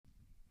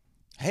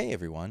Hey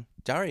everyone,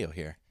 Dario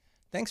here.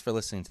 Thanks for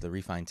listening to the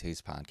Refined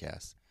Taste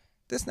podcast.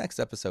 This next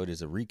episode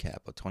is a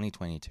recap of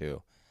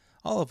 2022.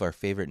 All of our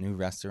favorite new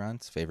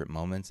restaurants, favorite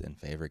moments, and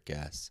favorite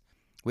guests.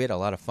 We had a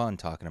lot of fun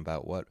talking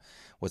about what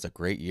was a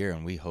great year,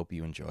 and we hope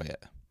you enjoy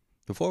it.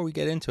 Before we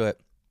get into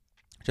it,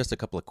 just a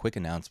couple of quick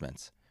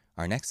announcements.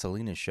 Our next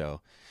Salinas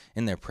show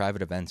in their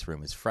private events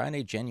room is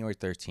Friday, January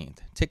 13th.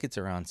 Tickets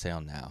are on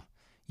sale now.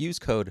 Use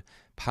code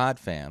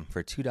PODFAM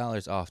for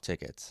 $2 off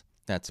tickets.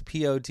 That's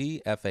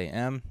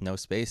PODFAM, no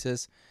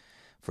spaces,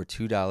 for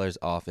 $2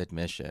 off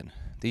admission.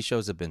 These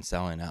shows have been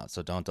selling out,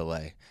 so don't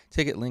delay.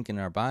 Ticket link in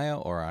our bio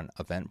or on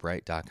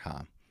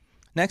eventbrite.com.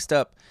 Next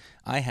up,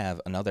 I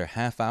have another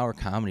half-hour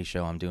comedy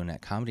show I'm doing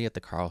at Comedy at the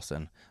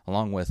Carlson,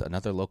 along with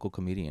another local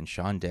comedian,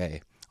 Sean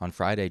Day, on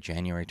Friday,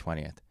 January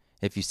 20th.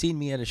 If you've seen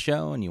me at a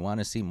show and you want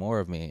to see more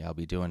of me, I'll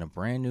be doing a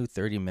brand new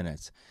 30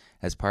 minutes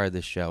as part of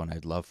this show, and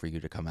I'd love for you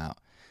to come out.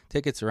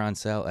 Tickets are on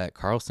sale at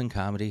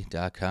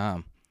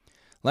carlsoncomedy.com.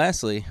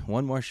 Lastly,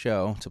 one more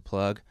show to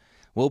plug.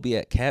 We'll be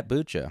at Cat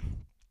Bucha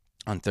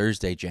on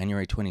Thursday,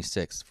 January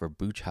 26th for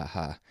Booch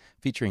Haha,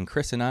 featuring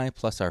Chris and I,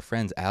 plus our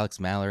friends Alex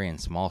Mallory and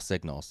Small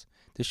Signals.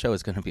 This show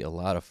is going to be a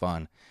lot of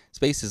fun.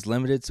 Space is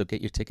limited, so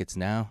get your tickets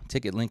now.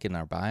 Ticket link in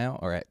our bio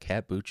or at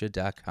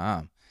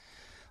catbucha.com.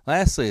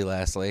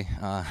 Lastly,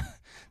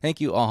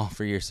 thank you all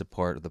for your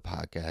support of the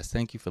podcast.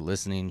 Thank you for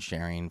listening,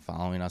 sharing,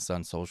 following us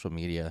on social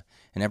media,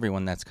 and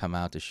everyone that's come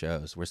out to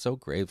shows. We're so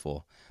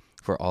grateful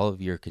for all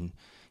of your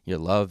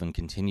love and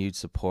continued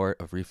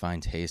support of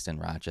Refined Taste in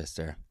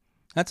Rochester.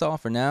 That's all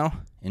for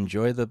now.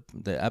 Enjoy the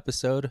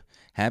episode.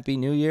 Happy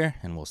New Year,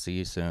 and we'll see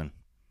you soon.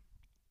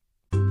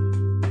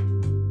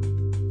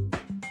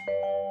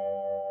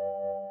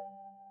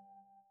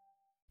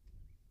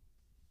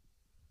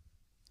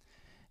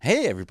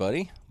 Hey,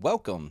 everybody.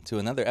 Welcome to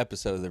another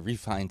episode of the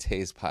Refined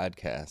Taste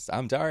podcast.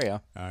 I'm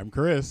Dario. I'm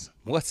Chris.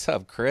 What's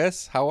up,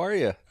 Chris? How are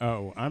you?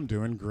 Oh, I'm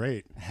doing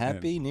great.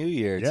 Happy New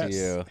Year to you.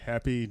 Yes,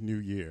 Happy New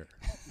Year.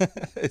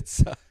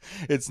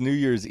 It's New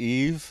Year's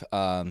Eve,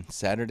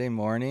 Saturday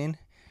morning.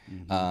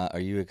 Mm-hmm. Are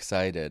you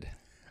excited?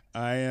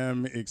 I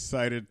am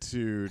excited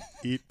to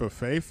eat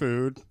buffet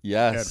food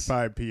Yes. at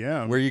 5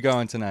 p.m. Where are you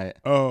going tonight?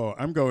 Oh,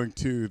 I'm going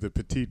to the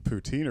Petite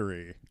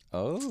Poutinerie.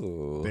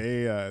 Oh.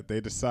 They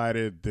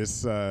decided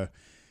this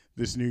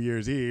New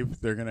Year's Eve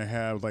they're gonna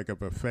have like a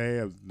buffet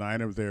of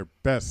 9 of their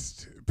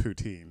best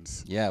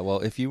poutines. Yeah, well,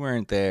 if you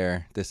weren't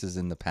there, this is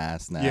in the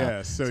past now.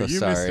 Yeah, so you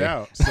sorry. missed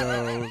out.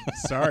 So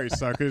sorry,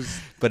 suckers.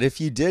 But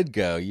if you did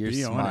go, you're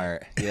Be on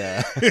smart.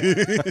 Yeah.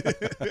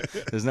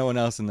 There's no one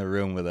else in the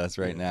room with us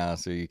right now,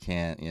 so you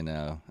can't,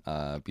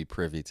 be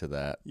privy to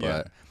that.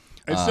 Yeah.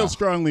 But I still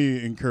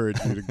strongly encourage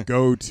you to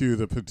go to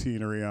the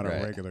poutinerie on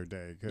Right. a regular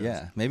day.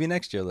 yeah, maybe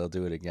next year they'll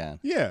do it again.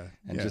 Yeah.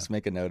 And yeah. just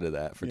make a note of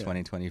that for Yeah.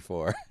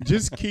 2024.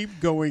 Just keep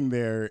going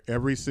there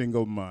every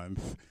single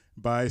month,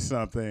 buy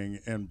something,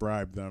 and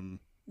bribe them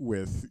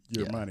with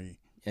your Yeah. money.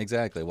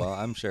 Exactly. Well,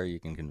 I'm sure you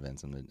can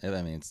convince them.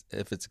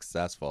 If it's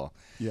successful.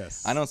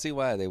 Yes. I don't see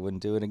why they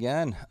wouldn't do it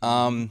again.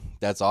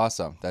 That's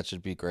awesome. That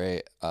should be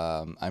great.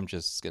 I'm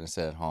just going to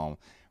sit at home.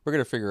 We're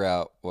going to figure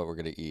out what we're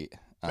going to eat.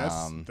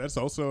 That's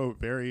also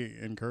very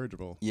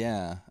encourageable.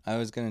 Yeah, I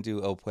was gonna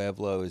do El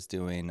Pueblo is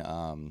doing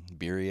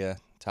birria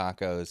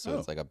tacos, so Oh.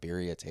 it's like a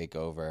birria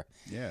takeover.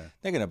 Yeah.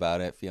 Thinking about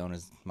it,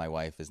 my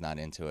wife is not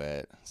into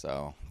it,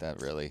 so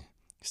that really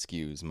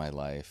skews my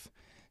life.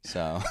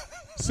 So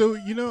So,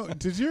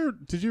 did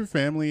your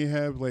family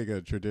have like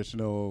a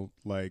traditional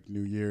like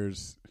New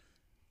Year's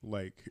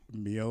like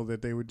meal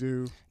that they would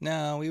do?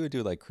 no, we would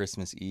do like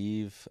Christmas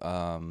Eve,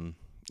 some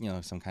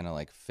kind of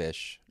like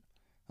fish,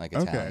 like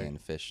Okay. Italian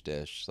fish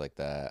dish like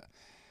that.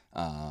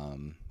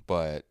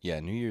 But yeah,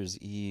 New Year's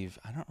Eve,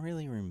 I don't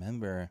really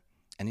remember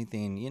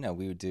anything.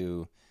 We would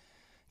do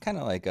kind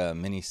of like a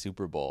mini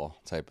Super Bowl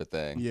type of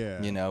thing.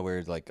 Yeah.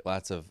 Where like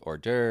lots of hors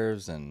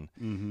d'oeuvres and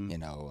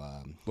Little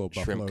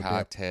buffalo shrimp dip.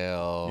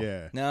 cocktail.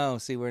 Yeah. No,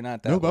 see, we're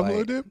not that. No buffalo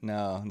white. dip?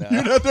 No, no.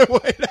 You're not that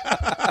white.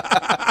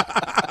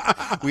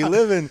 We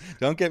live in.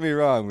 Don't get me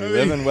wrong. We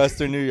live in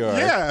Western New York.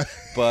 Yeah.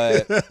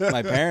 But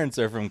my parents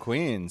are from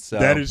Queens, so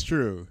That is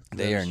true.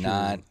 they That are is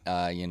not,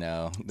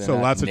 they're So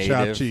not lots of chopped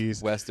native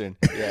cheese. Western.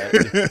 Yeah,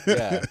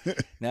 yeah.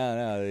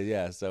 No,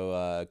 yeah.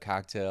 So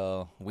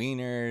cocktail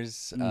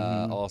wieners,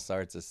 all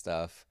sorts of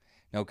stuff.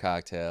 No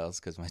cocktails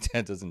because my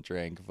dad doesn't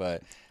drink,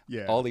 but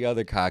Yeah. all the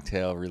other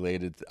cocktail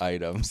related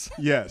items.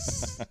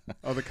 Yes.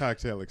 All the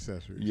cocktail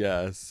accessories.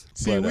 Yes.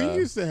 See, but, we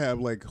used to have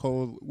like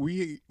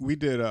we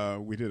did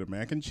a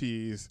mac and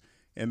cheese,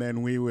 and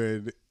then we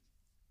would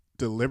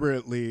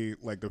deliberately,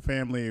 like the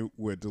family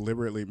would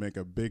deliberately make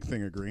a big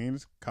thing of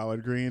greens,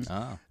 collard greens.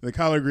 Oh. The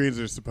collard greens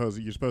you're supposed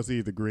to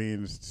eat the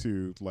greens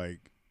to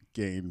like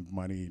gain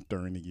money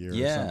during the year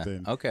or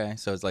something. Okay.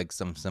 So it's like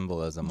some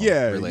symbolism.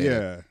 Yeah, related.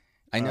 yeah.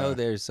 I know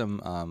there's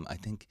some. I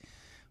think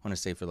I want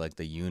to say for like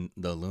the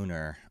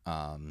lunar.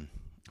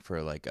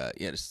 For like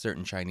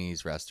certain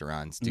Chinese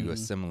restaurants do a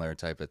similar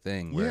type of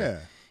thing. Where Yeah.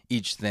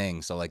 Each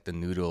thing. So like the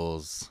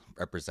noodles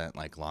represent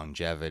like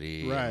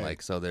longevity. Right. And,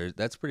 like so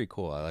that's pretty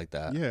cool. I like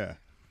that. Yeah.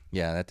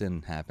 Yeah, that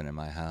didn't happen in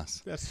my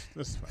house. That's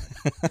fine.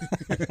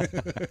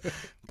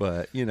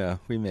 But,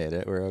 we made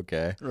it. We're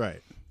okay.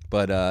 Right.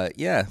 But,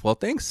 yeah, well,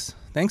 thanks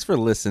for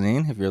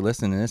listening. If you're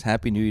listening to this,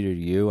 Happy New Year to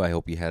you. I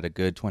hope you had a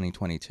good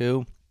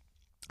 2022.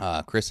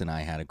 Chris and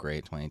I had a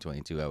great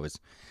 2022. I was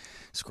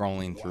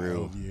scrolling through.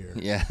 Wild year.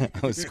 Yeah,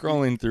 I was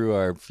scrolling through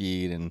our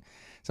feed, and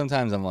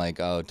sometimes I'm like,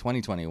 oh,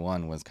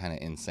 2021 was kind of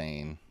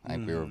insane.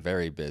 Like we were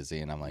very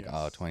busy, and I'm like, Yes.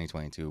 oh,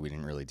 2022, we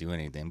didn't really do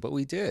anything, but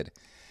we did.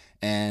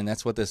 And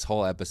that's what this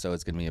whole episode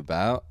is going to be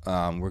about.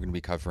 We're going to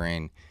be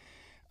covering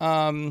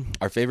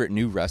our favorite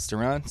new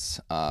restaurants,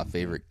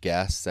 favorite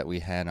guests that we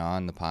had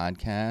on the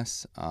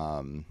podcast,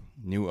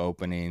 new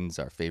openings,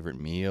 our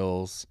favorite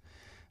meals,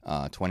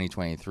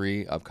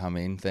 2023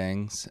 upcoming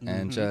things,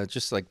 and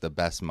just like the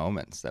best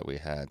moments that we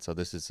had. So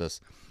this is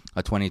just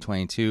a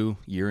 2022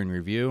 year in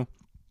review.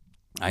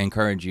 I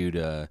encourage you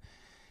to,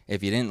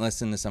 if you didn't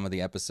listen to some of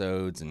the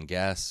episodes and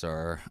guests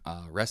or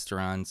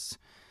restaurants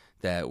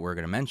that we're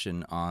going to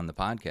mention on the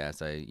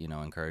podcast, I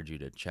encourage you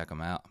to check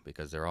them out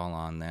because they're all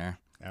on there.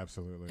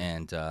 Absolutely.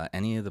 And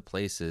any of the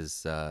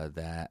places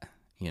that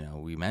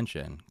we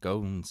mention,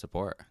 go and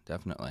support,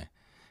 definitely.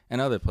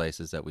 And other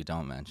places that we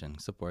don't mention,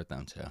 support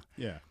them too.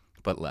 Yeah.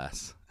 But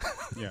less.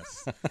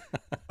 Yes.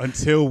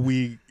 Until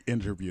we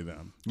interview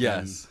them.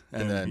 Yes.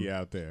 And then be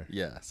out there.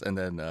 Yes. And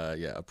then,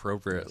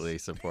 appropriately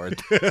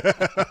support.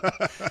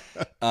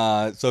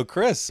 So,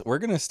 Chris, we're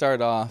going to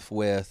start off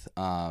with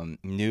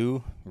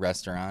new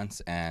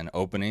restaurants and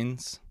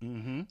openings.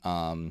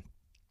 Mm-hmm.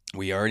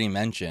 We already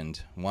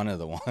mentioned one of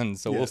the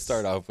ones, so we'll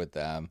start off with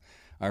them.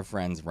 Our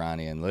friends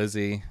Ronnie and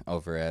Lizzie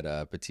over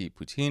at Petite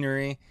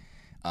Poutinerie.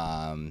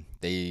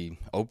 They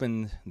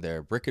opened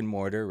their brick and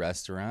mortar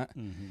restaurant,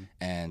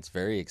 and it's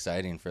very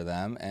exciting for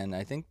them, and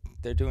I think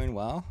they're doing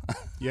well.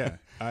 Yeah,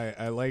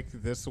 I like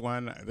this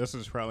one. This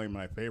is probably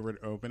my favorite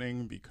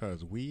opening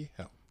because we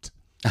helped.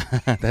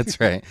 That's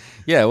right.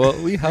 Yeah, well,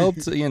 we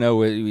helped,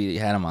 we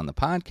had them on the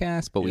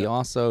podcast, but we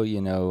also,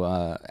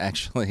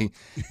 actually,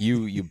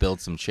 you built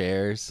some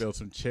chairs. Built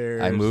some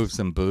chairs. I moved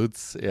some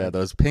boots. Yeah,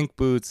 those pink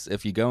boots,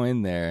 if you go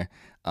in there,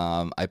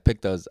 I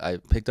picked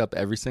up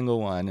every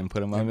single one and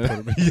put them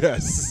on.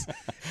 Yes.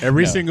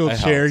 Every single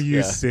chair helped,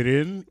 you sit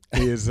in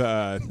is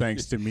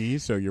thanks to me,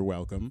 so you're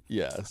welcome.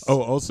 Yes.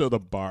 Oh, also the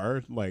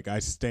bar, like I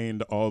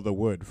stained all the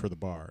wood for the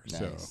bar. Nice.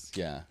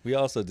 So yeah, we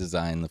also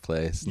designed the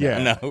place.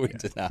 Yeah. No, we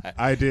did not.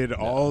 I did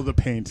all the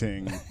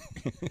painting.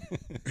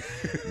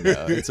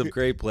 No, it's a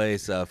great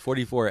place.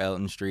 44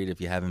 Elton Street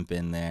if you haven't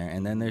been there.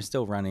 And then they're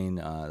still running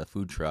the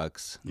food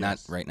trucks.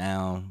 Not right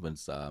now, but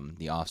it's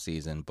the off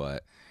season,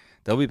 but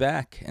they'll be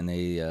back. And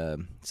they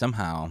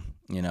somehow,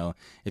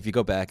 if you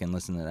go back and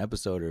listen to that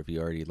episode, or if you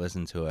already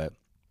listened to it,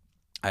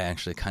 I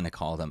actually kind of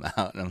call them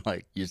out, and I'm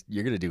like,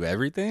 "You're going to do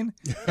everything,"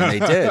 and they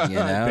did.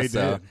 They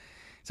did.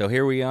 So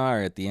here we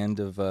are at the end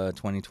of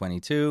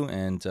 2022,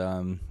 and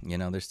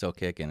they're still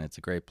kicking. It's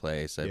a great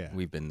place.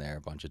 We've been there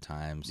a bunch of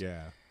times.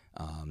 Yeah.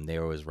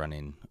 They're always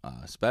running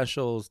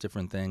specials,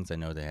 different things. I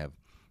know they have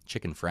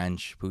chicken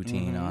French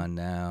poutine on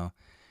now,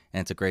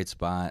 and it's a great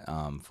spot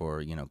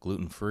for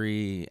gluten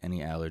free, any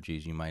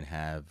allergies you might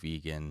have,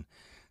 vegan.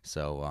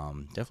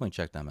 So definitely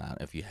check them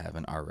out if you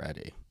haven't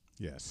already.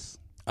 Yes.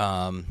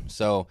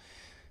 So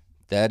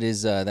that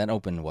is that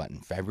opened in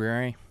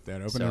February?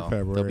 That opened in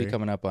February. They'll be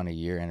coming up on a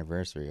year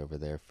anniversary over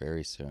there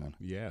very soon.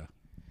 Yeah.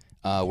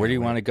 Where do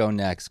you want to go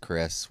next,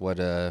 Chris? What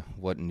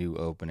new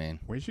opening?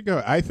 We should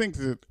go. I think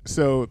that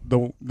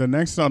the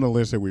next on the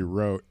list that we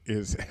wrote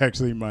is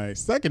actually my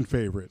second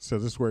favorite. So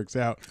this works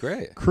out.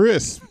 Great.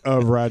 Chris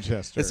of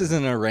Rochester. This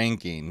isn't a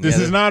ranking. This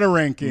is not a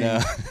ranking.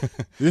 No.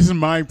 This is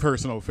my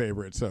personal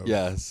favorite. So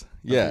yes.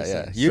 Yeah,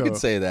 yeah. You could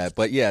say that,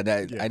 but I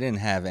didn't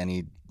have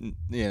any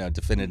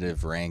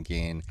definitive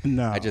ranking.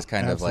 No. I just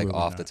kind of like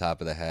off not. the top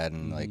of the head,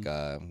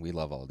 and we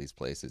love all these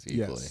places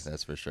equally. Yes.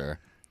 That's for sure.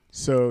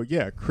 So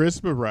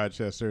Crisp of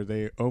Rochester,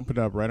 they opened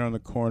up right on the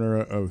corner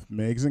of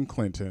Meigs and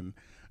Clinton.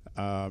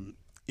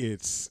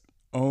 It's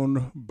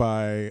owned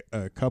by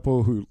a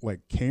couple who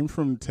came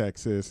from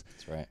Texas.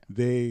 That's right.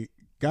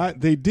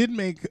 They did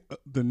make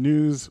the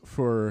news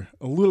for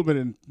a little bit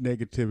of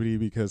negativity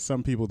because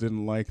some people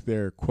didn't like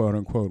their quote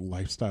unquote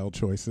lifestyle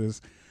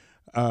choices.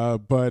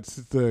 But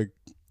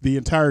the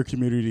entire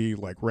community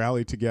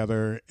rallied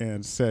together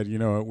and said, you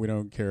know what, we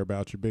don't care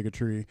about your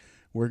bigotry.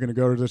 We're going to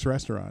go to this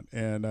restaurant.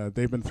 And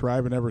they've been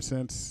thriving ever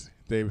since.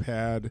 They've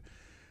had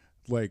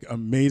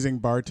amazing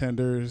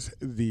bartenders.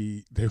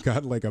 They've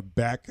got a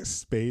back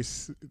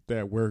space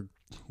that we're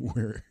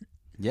going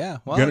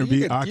to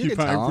be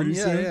occupying pretty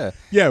soon.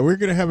 Yeah, we're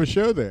going to have a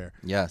show there.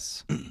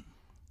 Yes.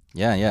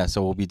 Yeah.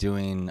 So we'll be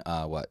doing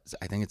I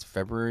think it's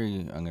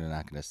February. I'm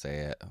not going to say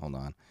it. Hold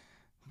on.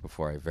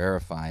 Before I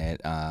verify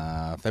it,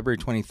 February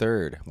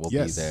 23rd, we'll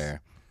be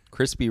there.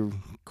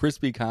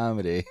 Crispy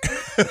Comedy.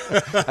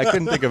 I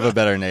couldn't think of a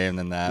better name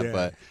than that,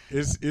 but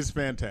it's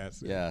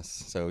fantastic.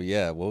 Yes. So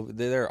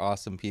they're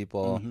awesome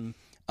people.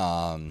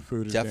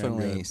 Food is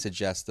definitely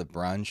suggest the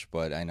brunch,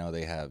 but I know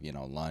they have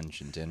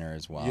lunch and dinner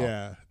as well.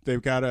 Yeah,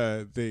 they've got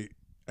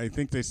I I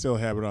think they still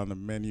have it on the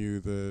menu,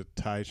 the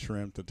Thai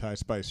shrimp, the Thai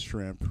spice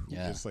shrimp.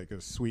 Yeah. It's like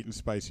a sweet and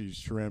spicy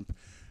shrimp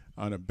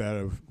on a bed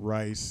of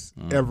rice.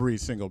 Every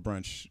single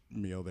brunch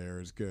meal there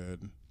is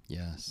good.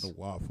 Yes. The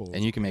waffles.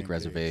 And you can make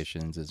pancakes.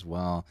 reservations as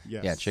well.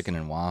 Yes. Yeah, chicken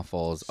and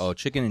waffles. Oh,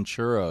 chicken and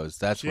churros.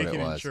 That's what it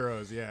Chicken and was.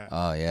 churros, yeah.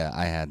 Oh, yeah,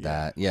 I had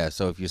that. Yeah,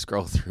 so if you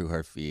scroll through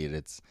our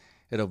feed,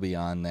 it'll be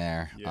on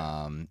there.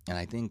 Yeah. And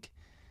I think,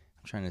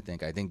 I'm trying to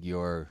think, I think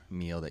your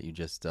meal that you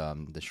just,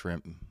 the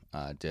shrimp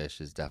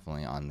dish is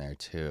definitely on there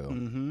too.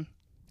 Mm-hmm.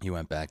 You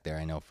went back there,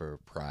 I know, for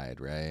Pride,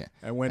 right?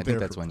 I went I think there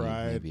that's for when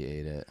Pride. you maybe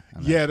ate it.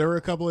 Yeah, there were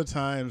a couple of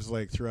times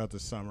like throughout the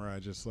summer. I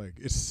just like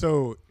it's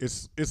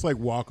like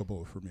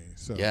walkable for me.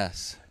 So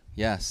Yes.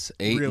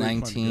 Really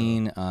fun to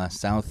 819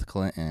 South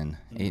Clinton.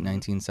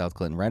 819 South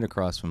Clinton, right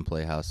across from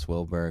Playhouse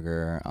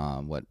Swillburger.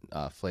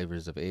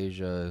 Flavors of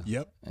Asia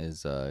Yep.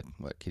 is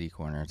kitty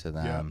corner to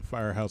them. Yeah,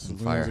 Firehouse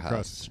Saloons Firehouse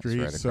across the is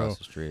street. right so across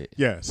the street.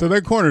 yeah, so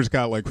that corner's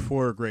got like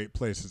 4 great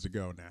places to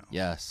go now.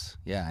 Yes.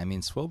 Yeah. I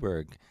mean,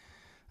 Swillburg,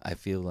 I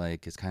feel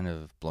like is kind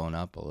of blown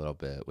up a little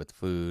bit with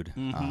food.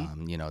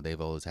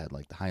 They've always had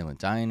like the Highland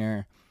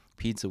Diner,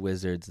 Pizza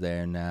Wizards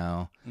there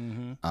now.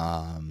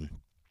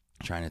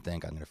 Trying to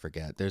think, I'm going to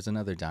forget. There's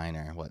another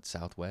diner. What,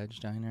 South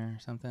Wedge Diner or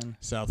something?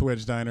 South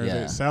Wedge Diner.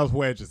 Yeah. South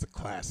Wedge is a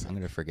classic. I'm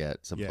going to forget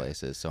some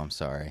places, so I'm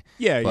sorry.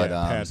 Yeah, But,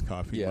 Past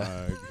Coffee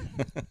yeah.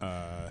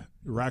 Mug.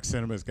 Rock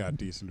Cinema's got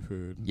decent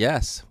food.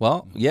 Yes.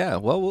 Well, yeah.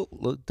 Well,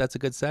 that's a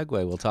good segue.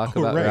 We'll talk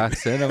about right. Rock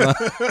Cinema.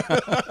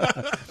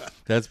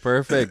 That's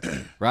perfect.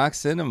 Rock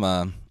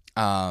Cinema,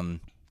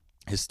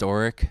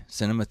 historic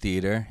cinema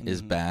theater,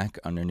 is back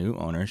under new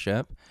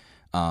ownership.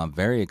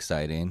 Very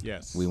exciting.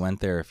 Yes. We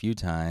went there a few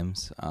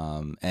times.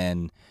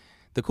 And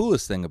the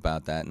coolest thing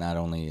about that, not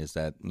only is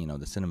that,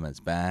 the cinema is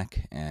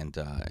back and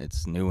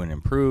it's new and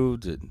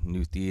improved,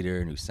 new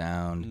theater, new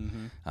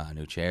sound,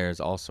 new chairs,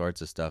 all sorts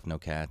of stuff, no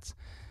cats.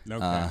 No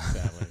cats,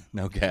 sadly.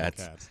 No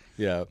cats.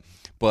 Yeah.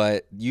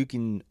 But you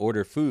can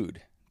order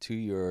food to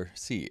your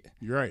seat.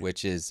 You're right.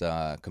 Which is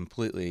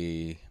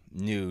completely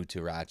new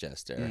to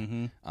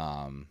Rochester.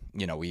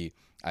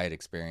 I had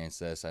experienced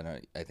this.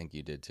 I think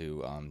you did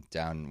too.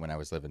 Down when I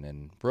was living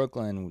in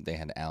Brooklyn, they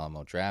had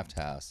Alamo Draft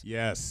House.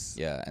 Yes.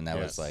 Yeah, and that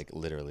was like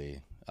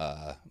literally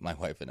my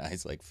wife and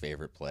I's like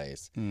favorite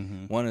place.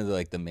 One of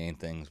the main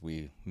things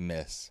we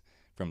miss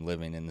from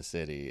living in the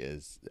city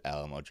is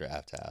Alamo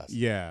Draft House.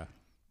 Yeah,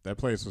 that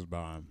place was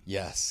bomb.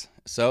 Yes.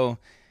 So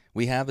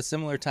we have a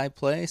similar type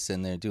place,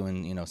 and they're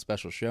doing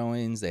special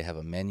showings. They have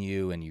a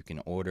menu, and you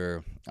can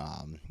order.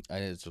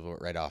 It's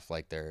right off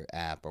like their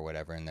app or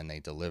whatever, and then they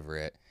deliver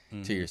it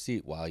to your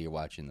seat while you're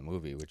watching the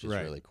movie, which is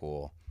really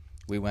cool.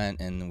 We went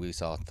and we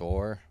saw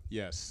Thor.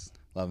 Yes.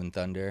 Love and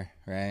Thunder,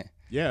 right?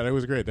 Yeah, that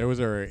was great. That was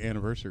our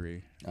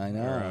anniversary. I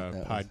know. Our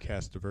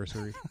podcast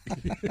anniversary.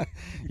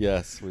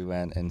 Yes, we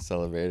went and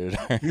celebrated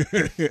our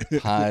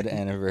pod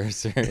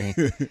anniversary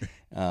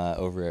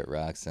over at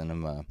Rock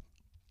Cinema.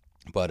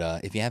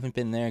 But if you haven't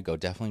been there, go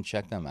definitely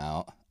check them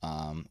out.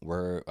 I'm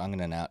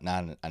gonna not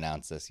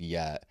announce this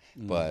yet,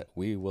 but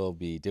we will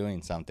be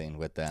doing something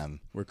with them.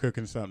 We're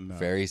cooking something up.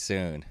 Very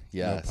soon.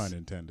 Yes. No pun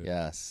intended.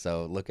 Yes.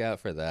 So look out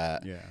for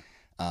that. Yeah.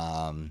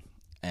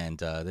 And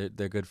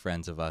they're good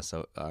friends of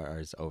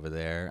ours over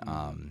there.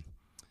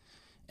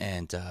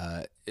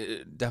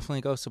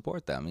 Definitely go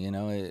support them.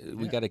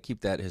 We got to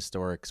keep that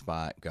historic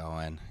spot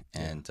going,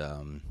 and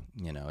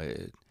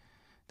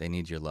they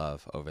need your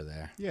love over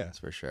there. Yeah. That's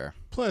for sure.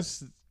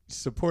 Plus,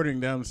 supporting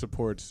them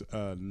supports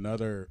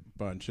another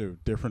bunch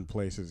of different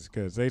places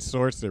because they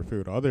source their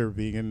food. All their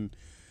vegan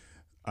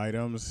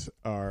items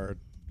are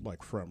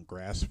like from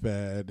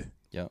grass-fed.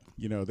 Yep.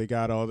 They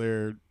got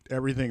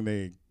everything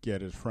they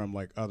get is from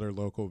like other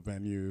local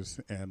venues,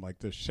 and like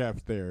the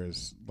chef there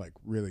is like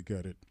really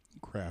good at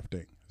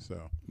crafting.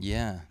 So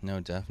yeah, no,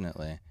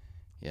 definitely.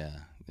 Yeah,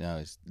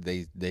 no,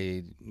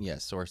 they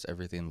source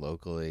everything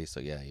locally. So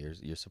yeah,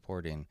 you're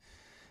supporting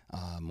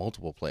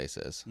multiple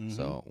places.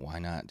 So why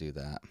not do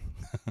that?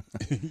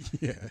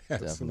 Yeah,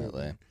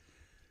 absolutely.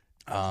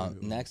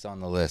 Definitely. Next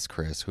on the list,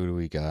 Chris, who do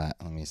we got?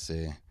 Let me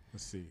see.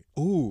 Let's see.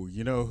 Ooh,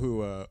 you know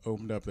who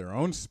opened up their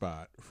own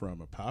spot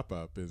from a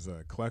pop-up is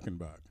Cluck and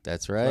Buck.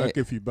 That's right. Cluck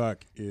If You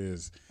Buck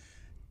is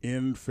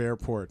in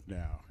Fairport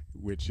now,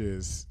 which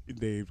is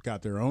they've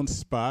got their own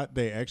spot.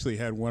 They actually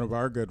had one of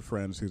our good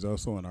friends who's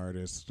also an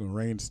artist,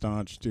 Lorraine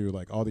Staunch, do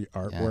like all the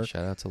artwork. Yeah,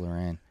 shout out to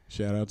Lorraine.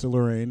 Shout out to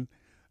Lorraine.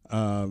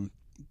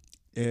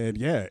 And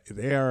yeah,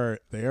 they are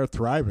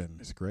thriving.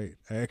 It's great.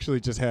 I actually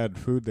just had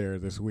food there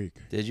this week.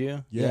 Did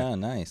you? Yeah,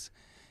 nice.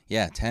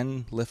 Yeah,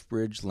 10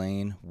 Liftbridge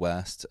Lane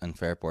West and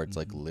Fairport's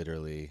like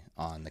literally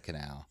on the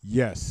canal.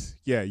 Yes.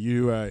 Yeah,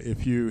 you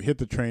if you hit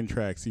the train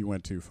tracks, you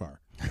went too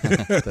far.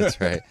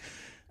 That's right.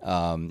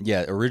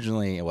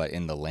 Originally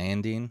in the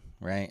landing,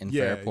 right? In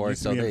Fairport. It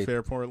used to be in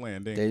Fairport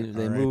Landing.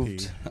 They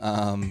moved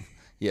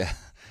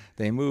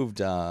they moved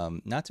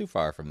not too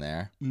far from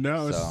there.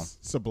 No,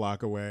 it's a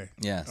block away.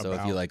 Yeah, so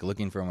if you like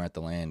looking for them at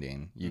the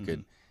landing, you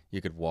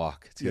could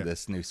walk to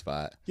this new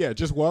spot. Yeah,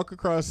 just walk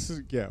across.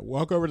 Yeah,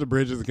 walk over the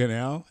bridge of the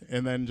canal,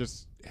 and then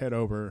just head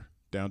over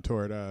down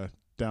toward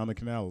down the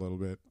canal a little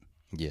bit.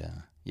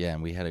 Yeah,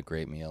 and we had a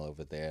great meal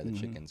over there. The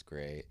chicken's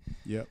great.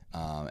 Yep.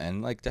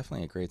 And like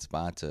definitely a great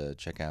spot to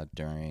check out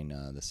during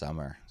the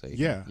summer. So you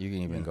can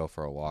even go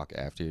for a walk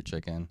after your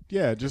chicken.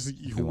 Yeah, just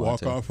you can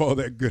want walk off all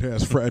that good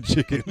ass fried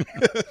chicken.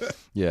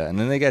 Yeah, and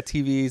then they got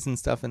TVs and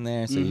stuff in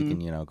there, so you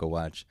can go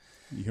watch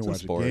some watch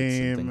sports a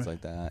game and things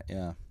like that.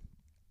 Yeah.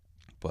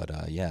 But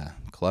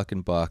Cluck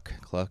and Buck,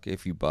 Cluck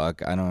if you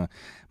buck. I don't know,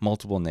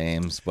 multiple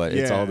names, but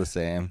it's all the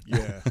same.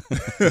 Yeah.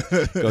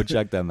 Go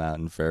check them out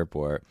in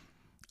Fairport.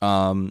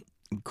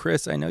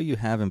 Chris, I know you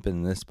haven't been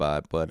in this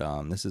spot, but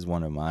this is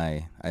one of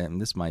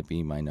this might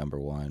be my number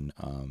one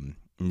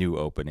new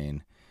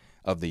opening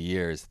of the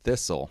year is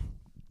Thistle.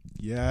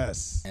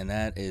 Yes. And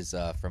that is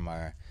from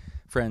our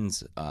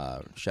friends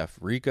Chef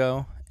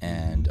Rico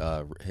and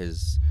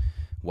his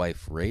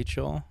wife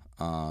Rachel.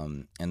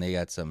 And they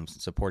got some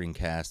supporting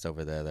cast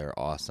over there. They're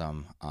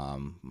awesome.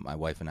 My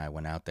wife and I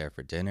went out there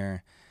for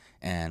dinner,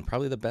 and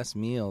probably the best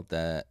meal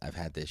that I've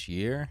had this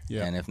year,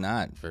 and if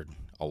not for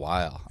a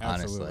while.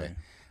 Absolutely. Honestly,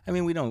 I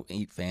mean, we don't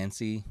eat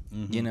fancy,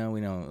 we don't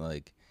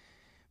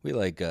we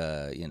like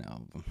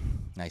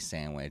nice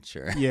sandwich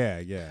or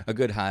a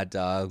good hot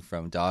dog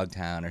from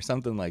Dogtown or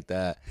something like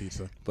that.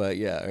 Pizza. But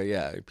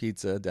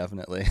pizza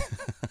definitely.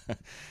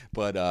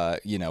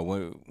 But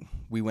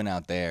we went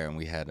out there and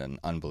we had an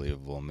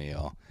unbelievable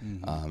meal.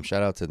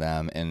 Shout out to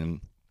them, and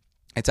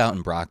it's out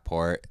in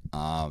Brockport,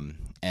 and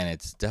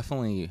it's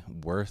definitely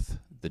worth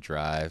the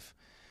drive.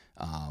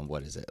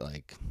 What is it,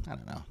 like, I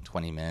don't know,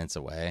 20 minutes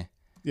away?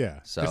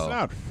 Yeah, so it's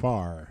not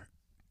far.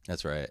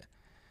 That's right.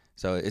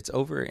 So it's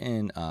over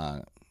in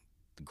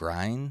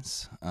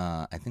Grinds.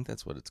 I think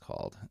that's what it's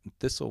called.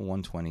 Thistle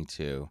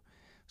 122.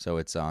 So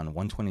it's on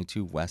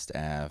 122 West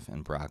Ave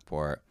in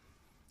Brockport.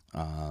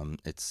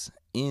 It's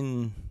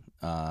in,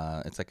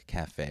 it's like a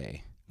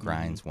cafe.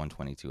 Grinds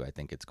 122, I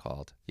think it's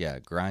called. Yeah,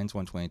 Grinds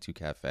 122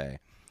 Cafe.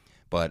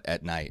 But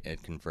at night,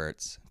 it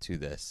converts to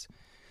this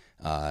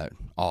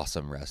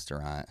awesome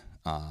restaurant.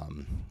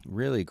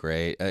 Really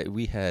great.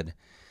 We had,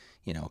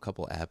 a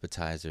couple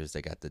appetizers.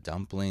 They got the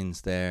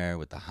dumplings there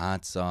with the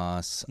hot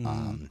sauce.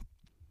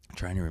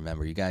 Trying to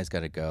remember. You guys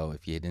got to go.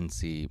 If you didn't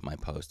see my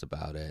post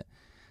about it,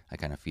 I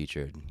kind of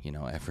featured,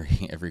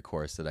 every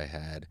course that I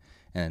had.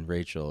 And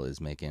Rachel is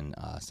making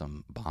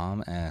some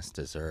bomb-ass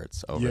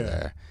desserts over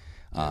there.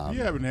 If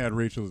you haven't had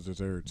Rachel's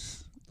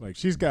desserts, like,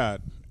 she's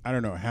got, I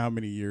don't know how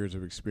many years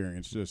of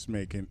experience just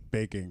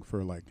baking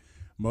for, like,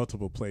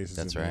 multiple places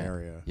in the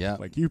area. Yeah.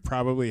 Like, you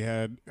probably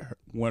had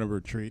one of her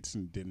treats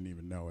and didn't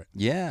even know it.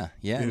 Yeah.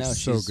 It's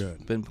she's so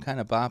good. Been kind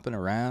of bopping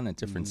around at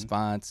different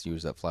spots. She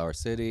was at Flower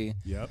City.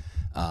 Yep.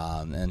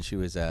 And she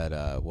was at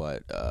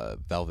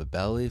Velvet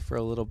Belly for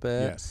a little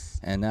bit. Yes.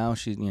 And now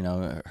she,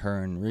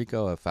 her and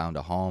Rico have found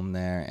a home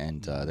there,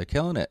 and they're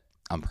killing it.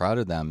 I'm proud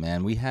of them,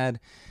 man. We had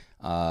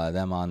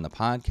them on the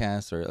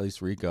podcast, or at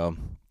least Rico.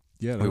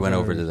 Yeah, we went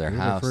over to their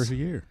house. First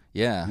year.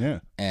 Yeah.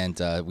 And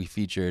we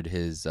featured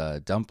his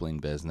dumpling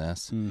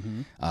business.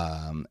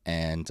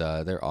 And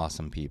they're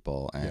awesome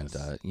people. And,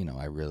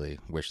 I really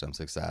wish them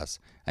success.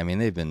 I mean,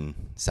 they've been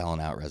selling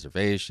out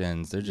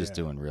reservations. They're just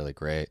doing really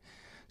great.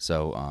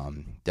 So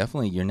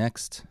definitely your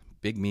next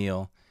big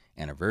meal,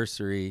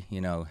 anniversary,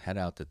 head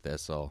out to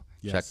Thistle.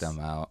 Yes. Check them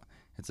out.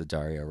 It's a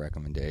Dario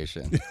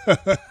recommendation.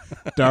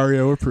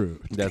 Dario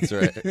approved. That's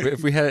right.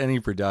 If we had any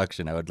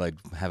production, I would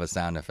have a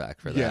sound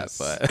effect for that. Yes.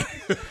 But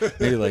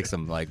maybe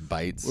some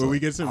bites. When we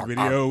get some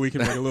video, we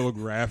can make a little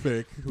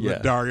graphic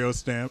with Dario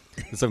stamp.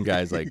 Some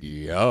guys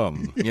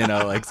yum,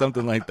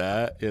 something like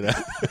that.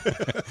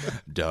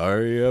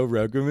 Dario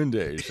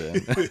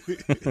recommendation.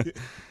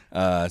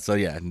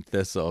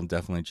 Thistle,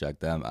 definitely check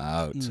them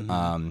out.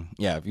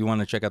 If you want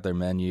to check out their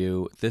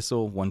menu,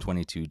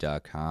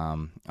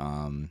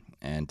 thistle122.com.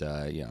 And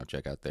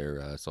check out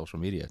their social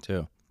media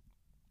too.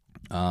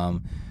 We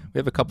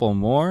have a couple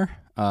more.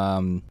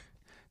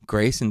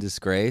 Grace and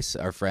Disgrace,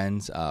 our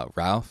friends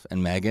Ralph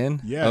and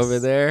Megan over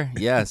there.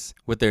 Yes,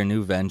 with their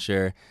new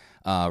venture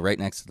right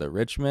next to the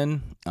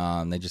Richmond.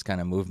 They just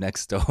kind of moved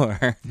next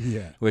door,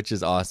 which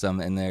is awesome.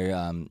 And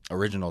their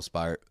original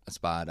spot,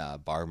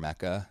 Bar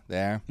Mecca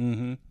there.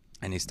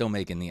 And he's still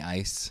making the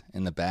ice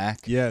in the back.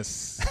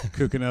 Yes,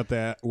 cooking up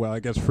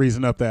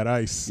freezing up that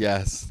ice.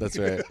 Yes, that's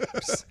right.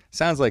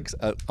 Sounds like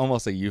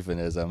almost a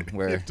euphemism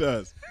where it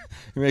does.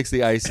 He makes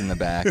the ice in the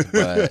back,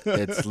 but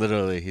it's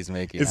literally he's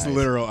making it's ice.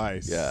 Literal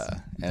ice. Yeah.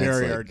 And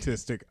very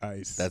artistic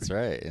ice. That's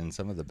right. And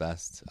some of the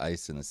best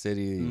ice in the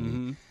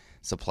city.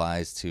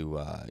 Supplies to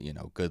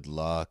Good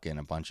Luck and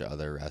a bunch of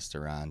other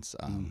restaurants.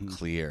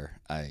 Clear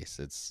ice.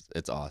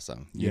 It's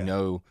awesome.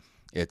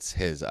 It's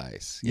his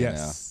ice.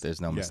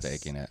 There's no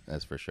mistaking it.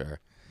 That's for sure.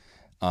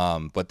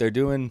 But they're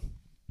doing,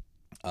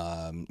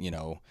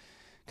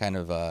 kind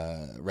of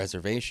a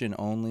reservation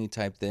only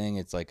type thing.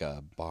 It's like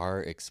a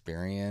bar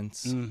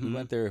experience. We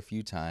went there a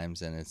few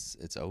times, and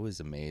it's always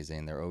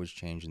amazing. They're always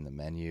changing the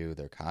menu.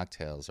 Their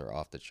cocktails are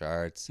off the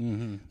charts.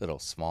 Little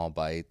small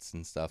bites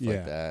and stuff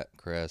like that.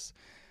 Chris,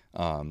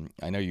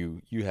 I know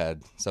you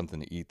had something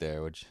to eat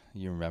there, which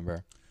you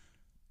remember.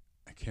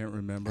 I can't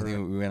remember. I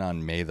think we went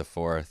on May the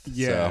 4th.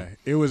 Yeah, so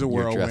it was a you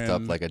were whirlwind. dressed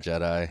up like a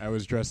Jedi. I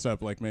was dressed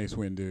up like Mace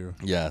Windu.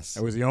 Yes.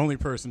 I was the only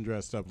person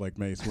dressed up like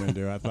Mace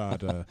Windu. I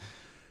thought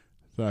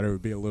it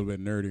would be a little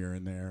bit nerdier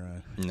in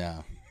there.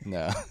 No,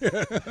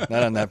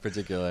 not on that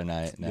particular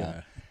night. No.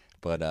 Yeah.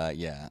 But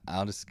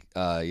I'll just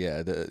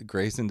the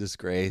Grace and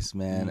Disgrace,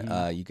 man.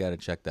 Mhm. You got to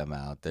check them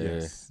out.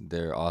 Yes.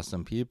 They're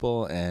awesome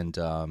people, and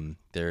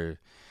their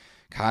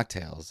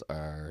cocktails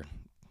are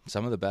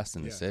some of the best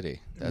in the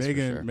city. That's for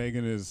sure.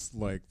 Megan is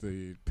like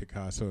the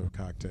Picasso of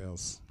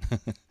cocktails.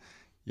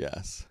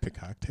 Yes.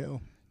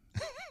 Picocktail?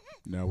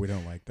 No, we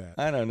don't like that.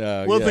 I don't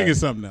know. We'll think of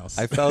something else.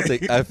 I felt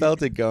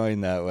it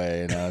going that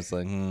way, and I was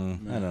like,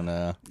 I don't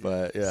know.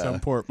 But yeah, some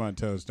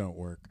portmanteaus don't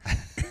work.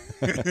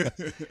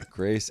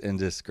 Grace and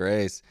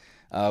Disgrace.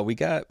 We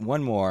got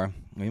one more.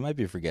 We might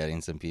be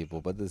forgetting some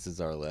people, but this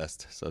is our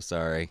list. So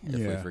sorry if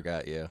we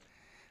forgot you.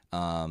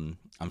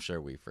 I'm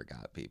sure we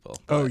forgot people.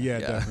 Oh yeah,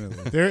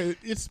 definitely.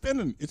 It's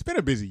been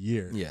a busy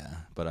year. Yeah,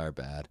 but our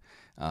bad.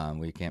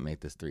 We can't make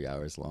this 3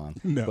 hours long.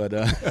 No. But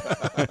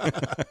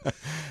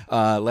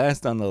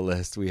last on the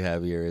list we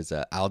have here is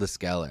Aldous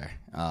Geller,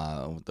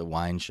 the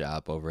wine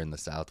shop over in the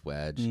South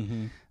Wedge.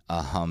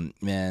 Mm-hmm.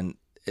 Man,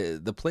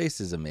 the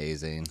place is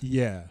amazing.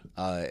 Yeah.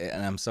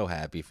 And I'm so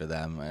happy for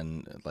them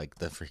and like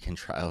the freaking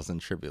trials and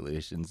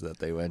tribulations that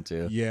they went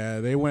to. Yeah,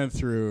 they went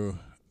through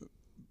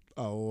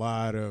a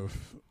lot of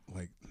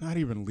like not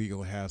even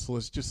legal hassle.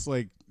 It's just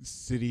like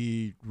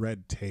city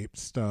red tape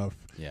stuff.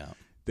 Yeah.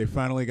 They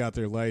finally got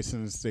their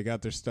license. They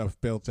got their stuff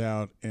built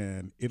out,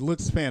 and it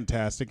looks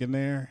fantastic in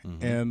there.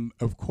 Mm-hmm. And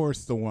of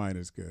course, the wine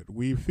is good.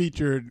 We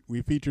featured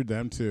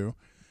them too.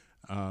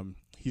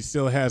 He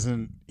still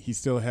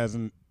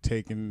hasn't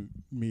taken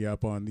me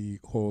up on the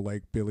whole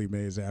like Billy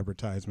Mays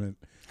advertisement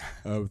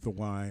of the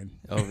wine.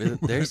 Oh,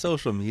 their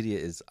social media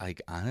is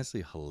like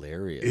honestly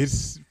hilarious.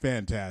 It's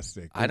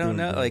fantastic. I don't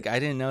know, like I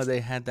didn't know they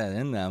had that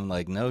in them.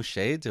 Like no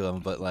shade to them,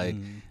 but like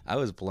I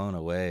was blown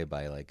away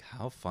by like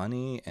how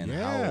funny and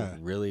how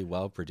really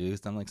well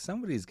produced. I'm like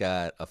somebody's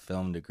got a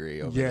film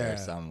degree over there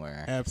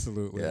somewhere.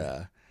 Absolutely.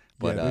 Yeah.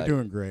 But they're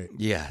doing great.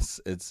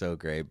 Yes, it's so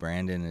great.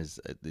 Brandon is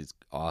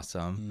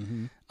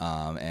awesome.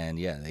 And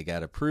they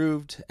got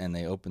approved and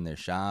they opened their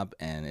shop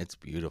and it's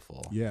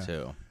beautiful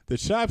too. The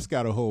shop's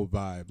got a whole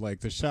vibe. Like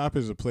the shop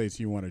is a place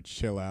you want to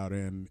chill out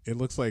in. It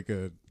looks like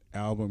a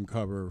album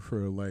cover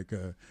for like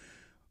a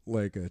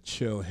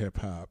chill hip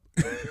hop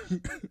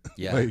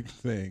like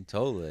thing.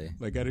 Totally.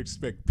 Like I'd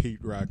expect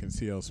Pete Rock and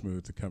CL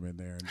Smooth to come in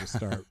there and just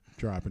start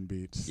dropping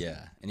beats.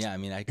 Yeah. And I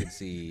mean I could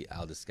see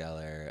Aldous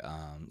Geller,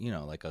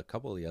 like a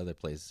couple of the other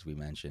places we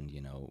mentioned,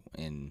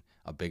 in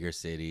a bigger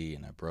city,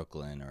 in a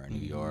Brooklyn or a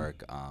New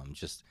York,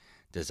 just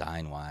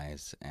design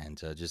wise and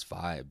just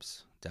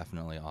vibes.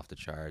 Definitely off the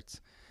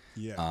charts.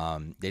 Yeah.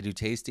 They do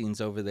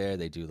tastings over there.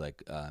 They do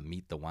like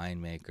meet the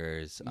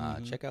winemakers.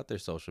 Check out their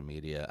social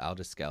media,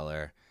 Aldous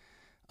Geller.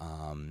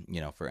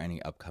 For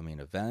any upcoming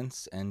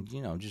events, and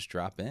just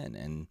drop in.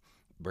 And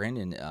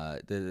Brandon,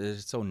 they're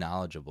so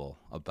knowledgeable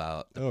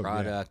about the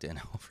product, and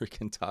he'll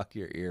freaking talk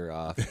your ear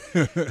off.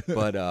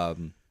 But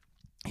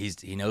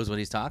he knows what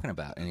he's talking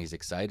about, and he's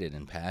excited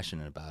and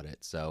passionate about it.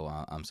 So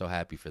I'm so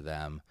happy for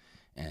them,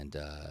 and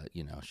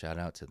shout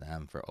out to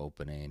them for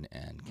opening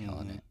and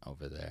killing it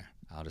over there,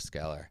 Aldous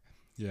Geller.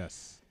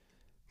 Yes.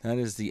 That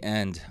is the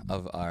end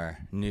of our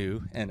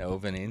new and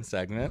opening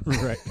segment.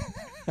 Right.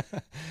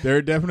 There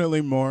are definitely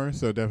more,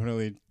 so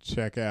definitely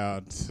check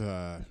out,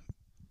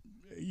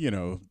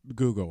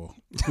 Google.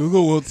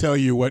 Google will tell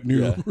you what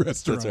new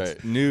restaurants. That's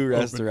right. New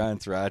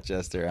restaurants,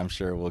 Rochester. I'm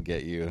sure will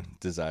get you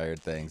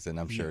desired things, and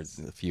I'm sure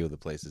a few of the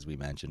places we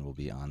mentioned will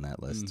be on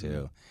that list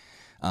too.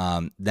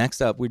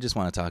 Next up, we just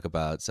want to talk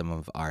about some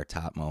of our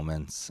top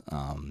moments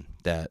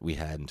that we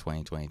had in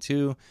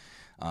 2022.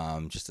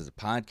 Just as a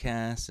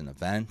podcast and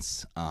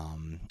events.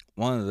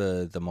 One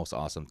of the most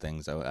awesome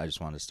things I just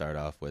wanted to start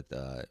off with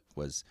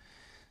was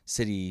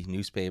City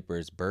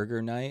Newspaper's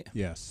Burger Night.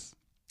 Yes.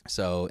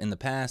 So in the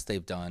past,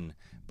 they've done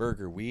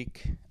Burger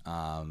Week,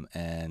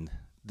 and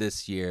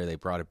this year they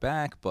brought it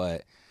back,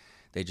 but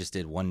they just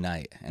did one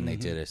night, and they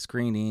did a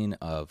screening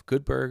of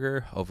Good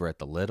Burger over at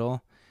the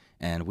Little.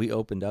 And we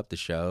opened up the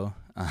show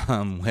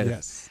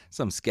with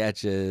some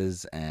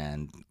sketches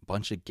and a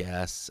bunch of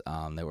guests.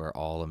 They were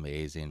all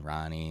amazing.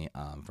 Ronnie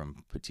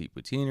from Petite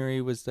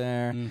Poutinerie was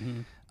there.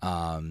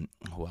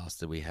 Who else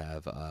did we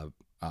have?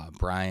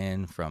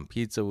 Brian from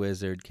Pizza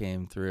Wizard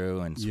came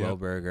through, and Swell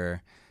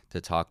Burger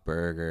to talk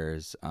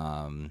burgers.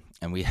 And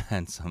we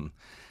had some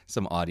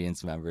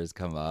audience members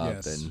come up.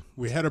 Yes. And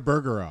we had a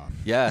burger off.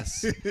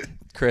 Yes.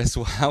 Chris,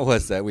 how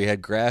was that? We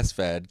had Grass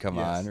Fed come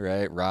on,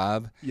 right?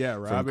 Rob? Yeah,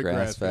 Rob at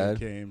Grass Fed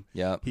came.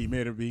 Yep. He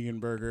made a vegan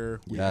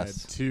burger. We had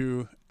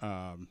 2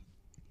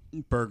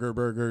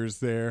 burgers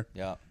there.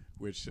 Yeah.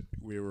 Which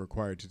we were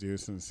required to do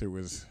since it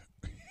was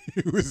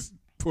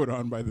put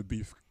on by the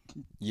beef.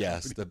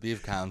 Yes, the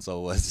Beef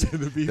Council was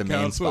the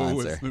main sponsor.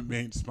 Was the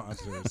main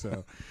sponsor.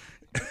 So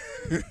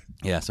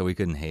yeah, so we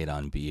couldn't hate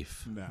on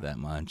beef that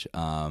much.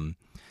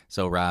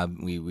 So Rob,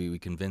 we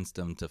convinced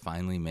him to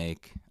finally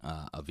make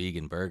a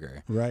vegan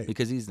burger, Right.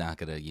 Because he's not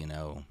gonna,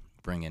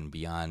 bring in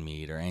Beyond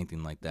Meat or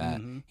anything like that.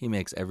 Mm-hmm. He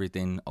makes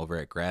everything over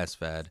at Grass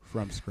Fed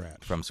From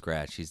scratch. from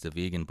scratch. He's the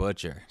vegan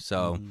butcher.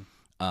 So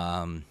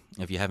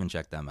if you haven't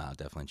checked them out,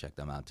 definitely check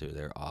them out too.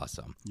 They're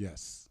awesome.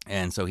 Yes.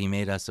 And so he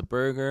made us a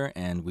burger,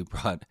 and we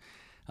brought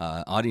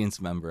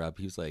audience member up.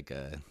 He was like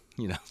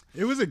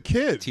It was a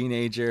kid.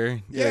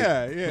 teenager.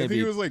 Yeah, like, yeah. I think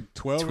he was like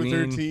 12 tween.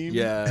 or 13.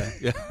 Yeah,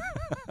 yeah.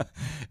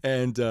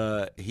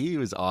 And he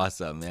was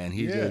awesome, man.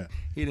 He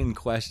didn't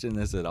question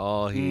this at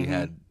all. He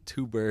had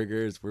 2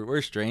 burgers.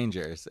 We're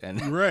strangers,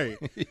 and Right.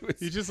 was-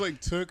 He just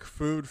like took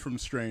food from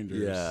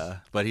strangers. yeah.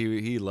 But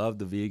he loved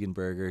the vegan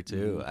burger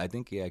too. I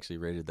think he actually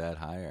rated that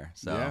higher.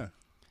 So Yeah.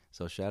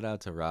 so shout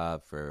out to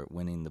Rob for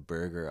winning the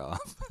burger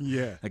off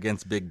Yeah.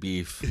 against Big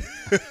Beef.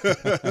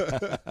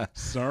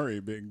 Sorry,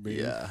 Big Beef.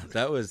 Yeah,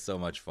 that was so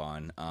much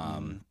fun.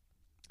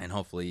 And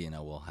hopefully,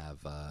 we'll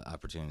have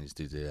opportunities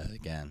to do that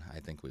again. I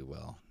think we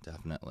will,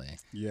 definitely.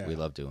 Yeah. We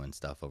love doing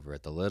stuff over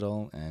at the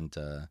Little, and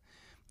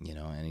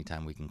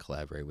anytime we can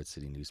collaborate with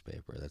City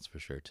Newspaper, that's for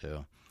sure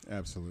too.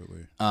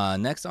 Absolutely.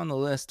 Next on the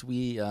list,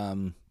 we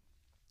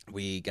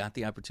got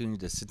the opportunity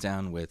to sit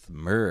down with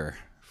Murr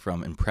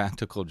from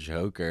Impractical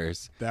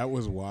Jokers. That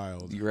was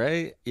wild.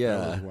 Right? Yeah.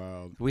 That was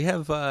wild. We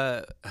have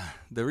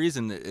the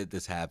reason that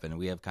this happened.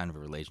 We have kind of a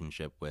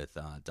relationship with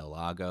Del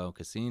Lago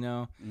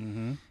Casino,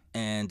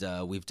 and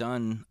we've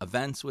done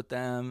events with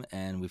them,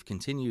 and we've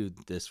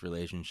continued this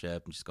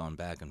relationship, just going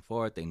back and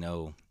forth. They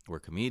know we're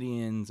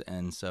comedians,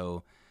 and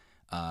so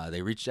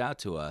they reached out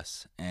to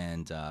us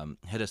and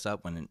hit us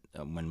up when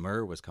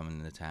Murr was coming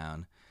into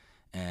town,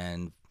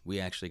 and we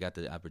actually got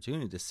the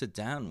opportunity to sit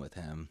down with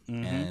him,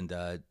 and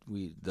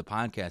the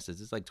podcast is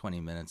just like 20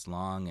 minutes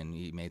long, and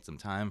he made some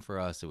time for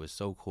us. It was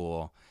so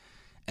cool,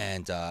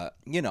 and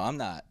I'm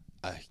not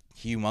a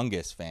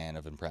humongous fan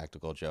of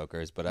Impractical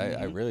Jokers, but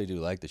I really do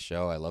like the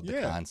show. I love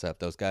the concept.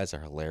 Those guys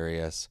are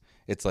hilarious.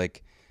 It's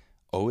like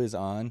always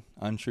on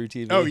True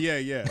TV. Oh yeah,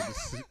 yeah.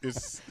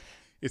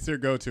 It's their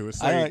go-to.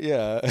 It's like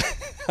I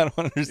don't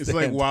understand. it's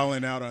like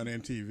Wildin' Out on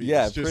MTV.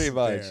 Yeah, it's just pretty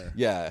much. there.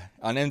 Yeah,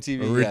 on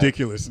MTV. A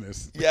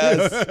ridiculousness.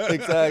 Yes,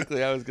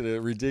 exactly. I was gonna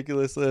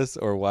ridiculousness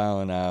or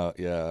Wildin' Out.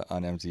 Yeah,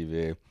 on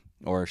MTV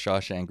or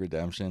Shawshank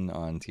Redemption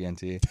on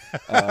TNT.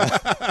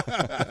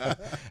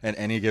 At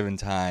any given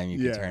time, you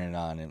can turn it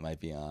on. It might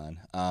be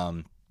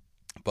on.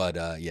 But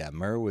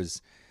Murr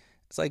was.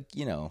 It's like,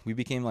 we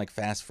became like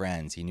fast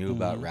friends. He knew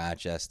about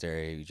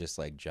Rochester. He just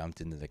like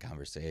jumped into the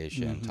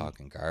conversation,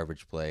 talking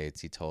garbage plates.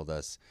 He told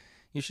us,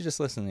 you should just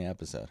listen to the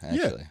episode.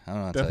 Actually, I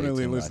don't know.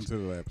 Definitely listen to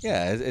the episode.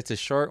 Yeah, it's a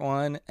short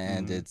one,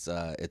 and it's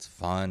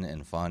fun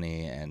and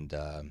funny, and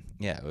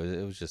it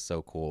was just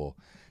so cool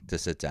to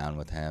sit down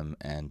with him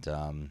and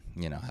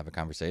have a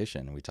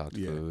conversation. We talked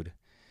food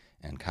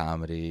and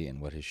comedy and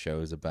what his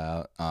show's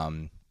about.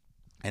 And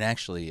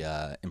actually,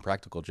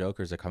 Impractical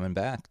Jokers are coming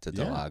back to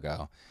Del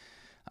Lago.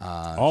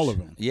 All of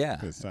them.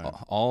 Yeah,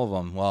 all of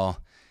them.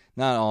 Well,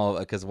 not all,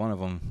 because one of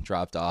them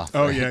dropped off.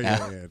 Oh, right yeah,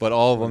 now, yeah. But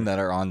all of them that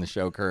are on the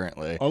show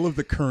currently. All of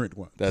the current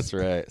ones. That's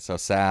right. So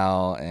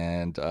Sal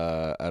and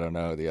I don't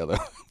know the other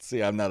ones.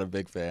 See, I'm not a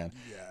big fan.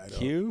 Yeah,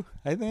 Q,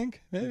 I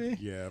think, maybe.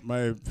 Yeah,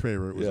 my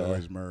favorite was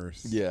always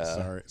Murs.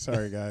 Yeah.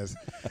 Sorry, guys.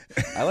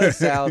 I like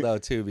Sal though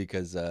too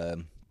because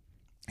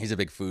he's a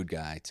big food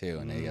guy too,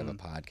 and they have a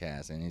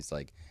podcast, and he's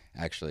like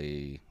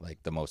actually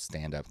like the most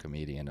stand-up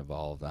comedian of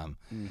all of them.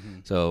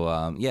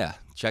 So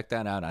check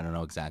that out. I don't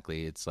know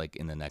exactly. It's like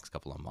in the next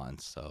couple of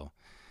months. So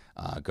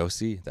go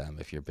see them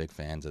if you're big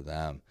fans of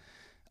them.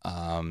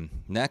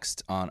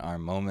 Next on our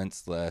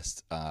moments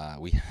list,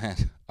 we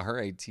had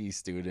RIT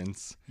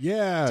students.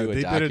 Yeah, do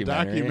they did a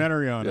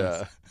documentary on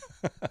us.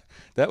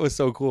 That was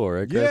so cool,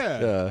 right, Chris?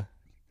 Yeah.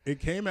 It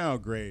came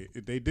out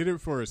great. They did it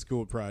for a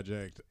school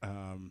project.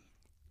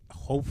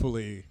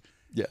 Hopefully,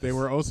 yes. They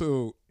were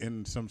also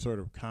in some sort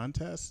of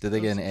contest. Did they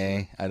get an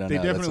A? I don't know.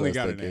 They definitely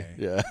got an A.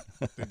 Yeah.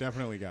 They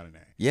definitely got an A.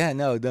 Yeah,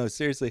 no,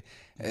 seriously.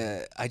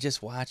 I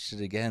just watched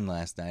it again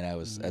last night.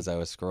 As I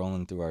was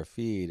scrolling through our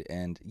feed,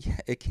 and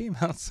it came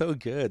out so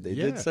good. They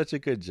did such a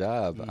good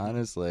job,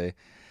 honestly.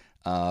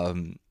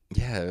 We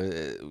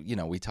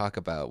talk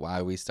about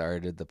why we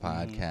started the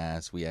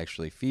podcast. We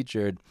actually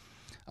featured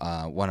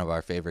one of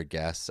our favorite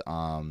guests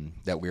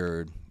that we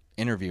were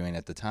interviewing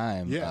at the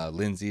time,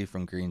 Lindsay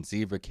from Green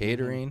Zebra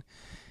Catering,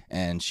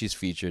 and she's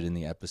featured in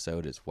the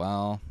episode as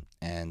well.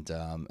 And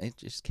it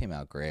just came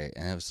out great,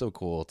 and it was so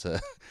cool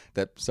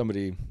that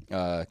somebody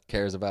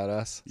cares about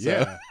us.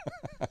 Yeah,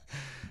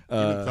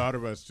 even thought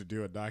of us to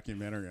do a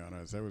documentary on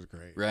us. That was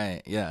great.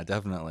 Right? Yeah,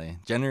 definitely.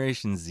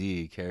 Generation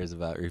Z cares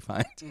about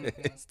refined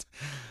taste.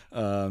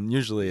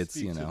 Usually, it's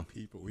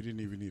people. We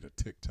didn't even need a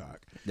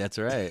TikTok. That's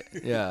right.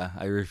 Yeah,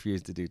 I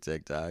refuse to do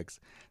TikToks.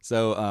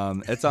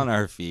 So it's on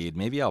our feed.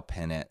 Maybe I'll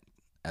pin it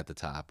at the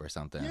top or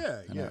something.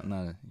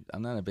 I'm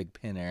not a big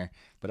pinner,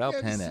 but I'll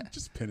pin it.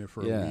 Just pin it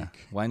for a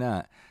week. Why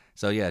not?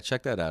 So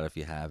check that out if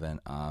you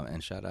haven't.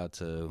 And shout out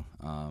to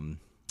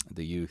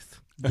the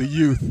youth. The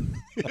youth.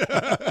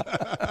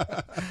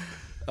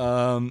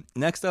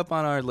 Next up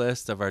on our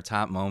list of our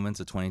top moments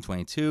of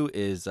 2022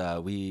 is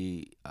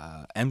we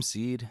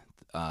emceed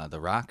the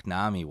Rock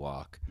Nami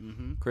Walk.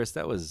 Mm-hmm. Chris,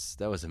 that was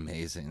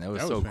amazing. That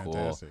was That so was cool.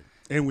 fantastic.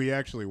 And we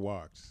actually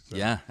walked. So.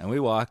 Yeah, and we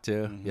walked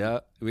too. Mhm. Yeah,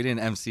 we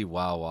didn't MC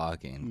while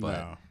walking, but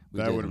No, we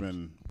that did would have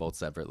been. both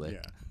separately.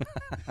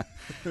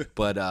 Yeah.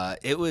 But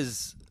it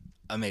was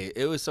amazing.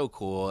 It was so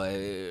cool.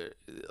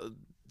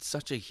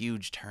 Such a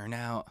huge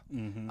turnout.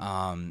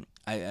 Mm-hmm.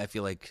 I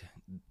feel like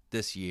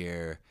this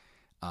year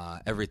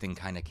everything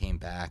kind of came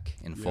back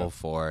in full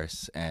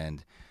force,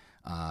 and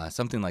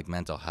something like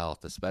mental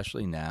health,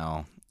 especially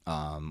now,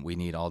 we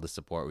need all the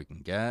support we can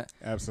get.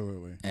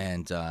 Absolutely.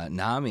 And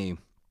NAMI,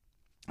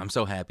 I'm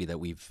so happy that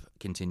we've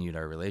continued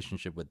our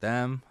relationship with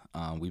them.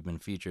 We've been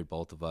featured,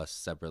 both of us,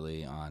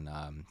 separately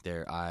on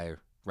their I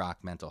Rock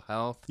Mental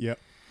Health. Yep.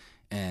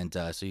 And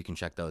so you can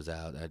check those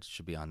out. That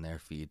should be on their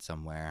feed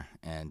somewhere.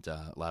 And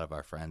a lot of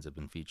our friends have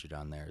been featured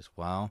on there as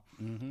well.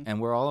 Mm-hmm. And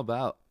we're all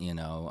about,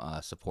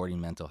 supporting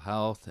mental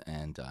health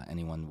and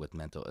anyone with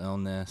mental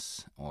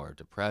illness or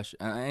depression,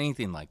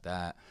 anything like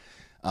that.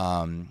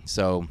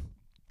 So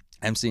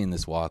emceeing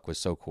this walk was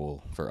so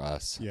cool for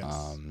us. Yes.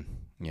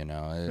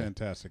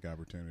 Fantastic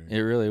opportunity.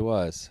 It really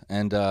was.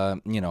 And,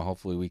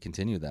 hopefully we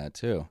continue that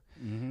too.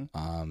 Mm-hmm.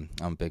 I'm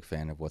a big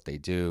fan of what they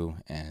do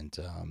and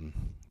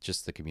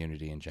just the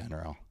community in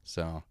general.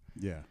 So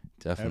Yeah.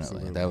 definitely,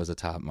 Absolutely. that was a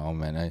top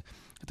moment. I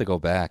have to go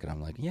back and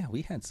I'm like, yeah,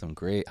 we had some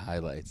great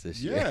highlights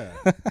this year.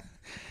 Yeah.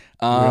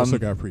 We also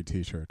got free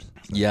T-shirts. So.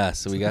 Yeah,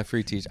 so we got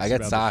free t-shirts. I got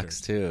About the socks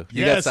shirts. too.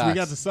 Yes, we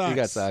got the socks. You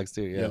got socks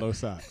too. Yeah. Yellow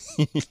socks.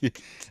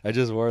 I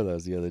just wore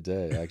those the other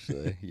day,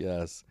 actually.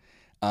 Yes.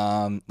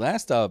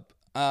 Last up,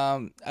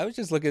 I was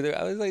just looking at it.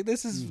 I was like,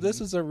 this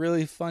was a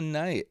really fun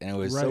night, and it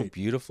was so Right.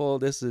 beautiful.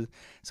 This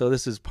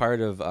is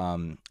part of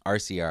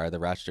RCR, the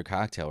Rochester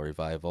Cocktail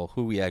Revival,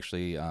 who we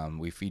actually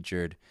we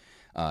featured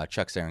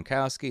Chuck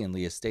Cerankowski and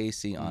Leah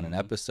Stacy on an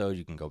episode.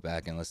 You can go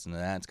back and listen to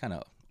that. It's kind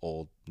of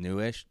old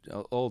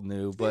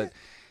new, but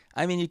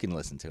I mean, you can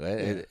listen to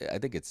it. I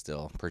think it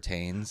still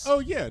pertains. Oh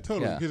yeah,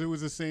 totally. Yeah. Because it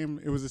was the same.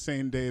 It was the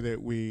same day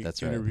that we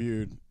That's right.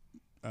 interviewed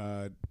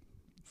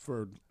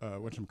for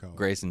whatchamacallit?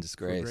 Grace and For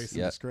Disgrace. Grace and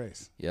Yep.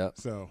 Disgrace. Yep.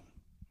 So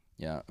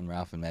Yeah, and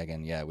Ralph and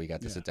Megan, we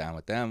got to Yeah. sit down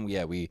with them.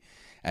 Yeah, we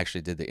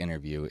actually did the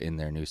interview in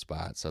their new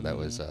spot, so that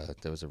was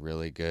a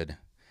really good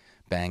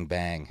bang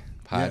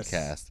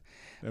podcast.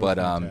 that But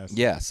was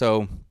fantastic.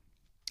 so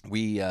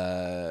we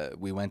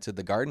went to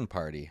the garden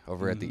party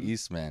over at the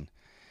Eastman,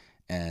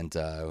 and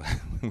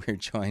we were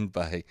joined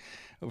by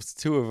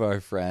two of our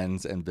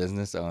friends and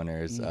business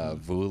owners,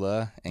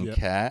 Vula and Yep.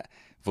 Kat.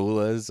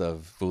 Vula's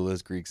of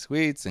Vula's Greek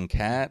Sweets and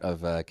Kat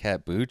of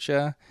Kat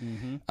Bucha.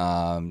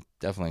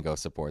 Definitely go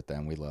support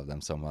them. We love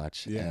them so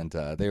much. Yeah. And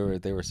they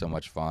were so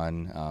much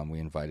fun. We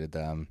invited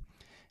them,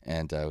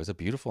 and it was a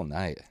beautiful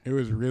night. It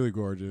was really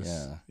gorgeous.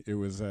 Yeah. It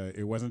was.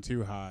 It wasn't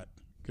too hot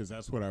because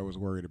that's what I was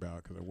worried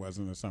about because it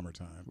wasn't the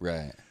summertime.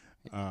 Right.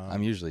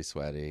 I'm usually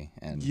sweaty,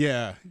 and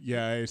Yeah,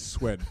 I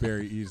sweat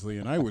very easily,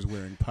 and I was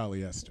wearing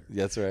polyester.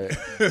 that's right.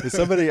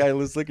 Somebody, I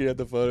was looking at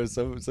the photo.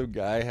 Some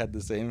guy had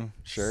the same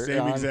shirt.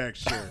 Same on. exact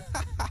shirt.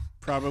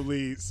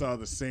 Probably saw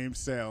the same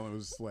sale and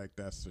was like,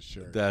 "That's the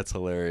shirt." That's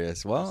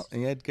hilarious. Well,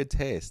 he had good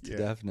taste, Yeah.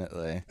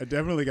 definitely. I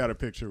definitely got a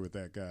picture with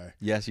that guy.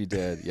 Yes, you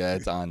did. Yeah,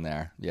 it's on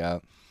there. Yeah.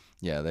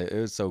 It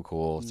was so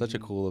cool. Such a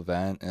cool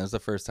event. And it was the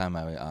first time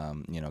I,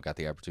 got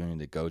the opportunity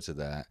to go to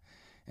that,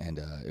 and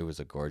it was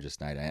a gorgeous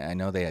night. I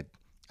know they had,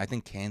 I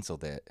think,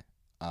 canceled it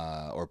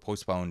or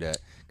postponed it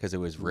because it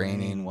was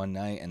raining one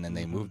night, and then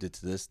they moved it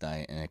to this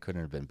night, and it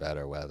couldn't have been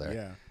better weather.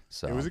 Yeah.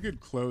 So It was a good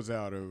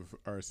closeout of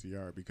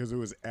RCR because it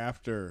was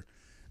after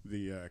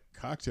the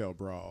cocktail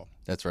brawl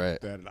that's right.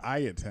 that I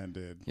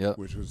attended, Yep.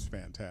 which was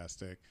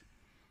fantastic.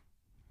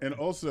 And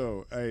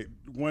also,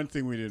 one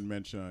thing we didn't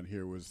mention on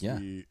here was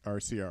the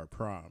RCR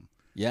prom.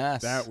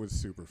 Yes. That was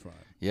super fun.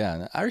 Yeah,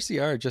 and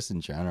RCR just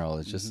in general,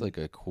 it's just like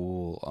a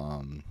cool,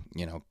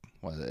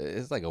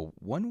 it's like a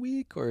 1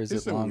 week or is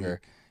It's it a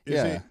longer? week.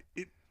 Yeah,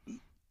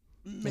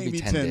 Maybe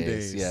 10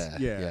 days.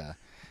 Yeah.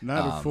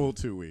 Not a full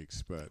 2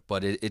 weeks, but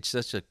It's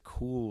such a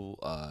cool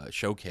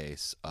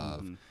showcase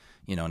of,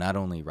 not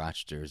only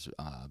Rochester's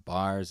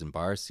bars and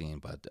bar scene,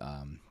 but,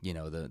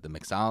 the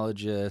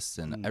mixologists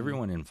and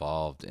everyone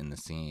involved in the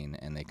scene,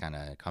 and they kind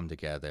of come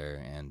together,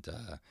 and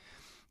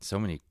so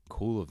many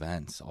cool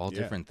events, all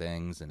different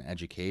things, and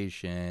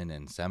education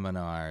and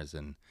seminars,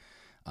 and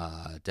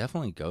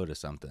definitely go to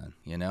something,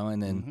 and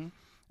then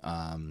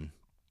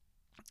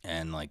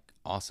and like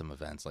awesome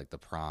events like the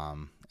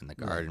prom and the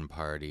garden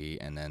party,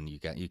 and then you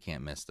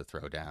can't miss the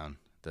throwdown,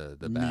 the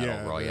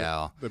battle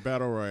royale. The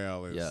battle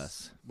royale is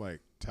Yes. like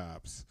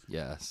tops.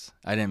 Yes,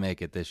 I didn't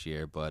make it this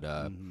year, but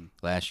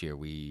last year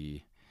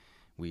we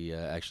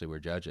actually were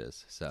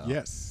judges. So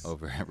Yes.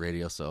 over at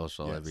Radio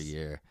Social Yes. every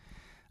year.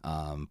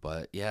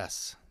 But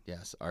yes,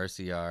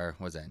 RCR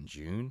was that in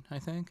June, I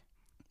think.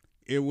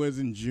 It was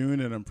in June,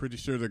 and I'm pretty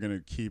sure they're going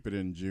to keep it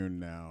in June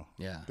now.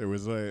 Yeah. There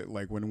was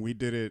like when we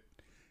did it,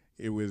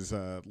 it was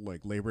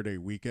like Labor Day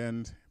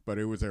weekend, but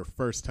it was their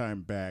first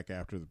time back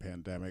after the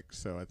pandemic.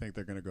 So I think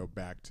they're going to go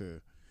back to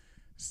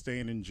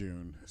staying in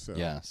June. So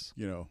Yes.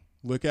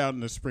 look out in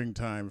the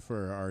springtime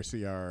for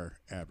RCR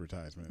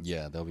advertisements.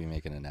 Yeah, they'll be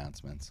making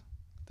announcements.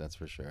 That's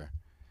for sure.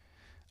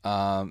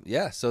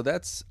 So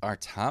that's our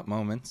top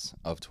moments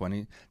of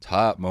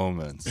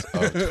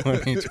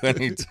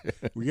 2022.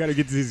 We got to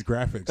get to these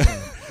graphics.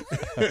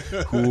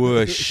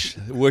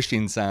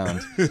 Whooshing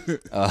sound.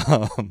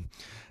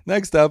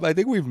 Next up, I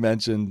think we've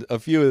mentioned a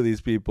few of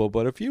these people,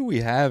 but a few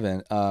we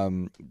haven't.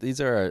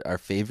 These are our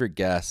favorite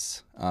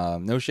guests.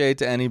 No shade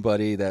to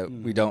anybody that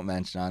we don't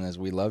mention on this.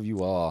 We love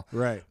you all.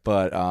 Right.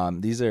 But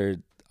these are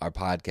our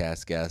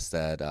podcast guests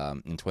that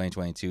in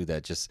 2022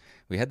 that just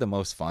we had the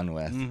most fun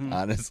with,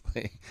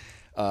 honestly.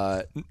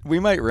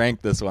 We might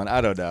rank this one. I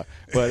don't know,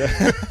 but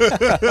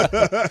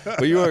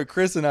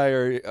Chris and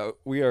I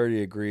we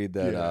already agreed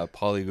that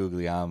Paulie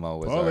Guglielmo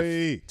was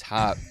our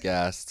top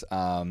guest.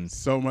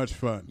 So much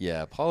fun.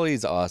 Yeah,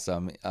 Paulie's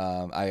awesome.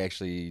 I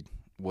actually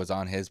was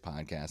on his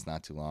podcast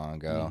not too long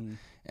ago,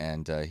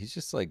 and he's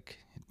just like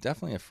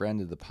definitely a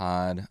friend of the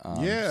pod,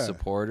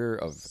 supporter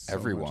of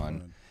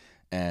everyone.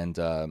 And,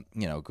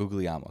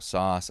 Guglielmo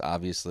sauce,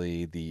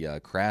 obviously the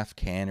Craft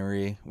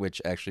Cannery,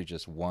 which actually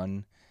just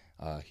won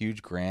a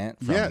huge grant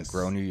from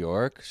Grow New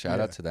York. Shout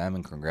out to them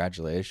and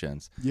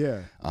congratulations.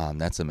 Yeah.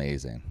 That's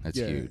amazing. That's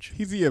huge.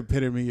 He's the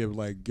epitome of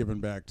like giving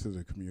back to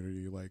the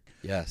community. Like,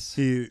 yes.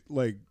 He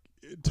like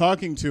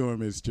talking to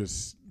him is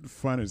just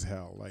fun as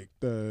hell. Like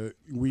I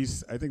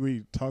think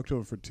we talked to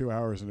him for 2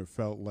 hours and it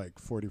felt like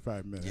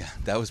 45 minutes. Yeah,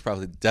 that was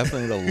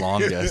definitely the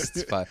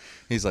longest.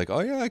 He's like, "Oh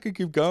yeah, I could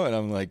keep going."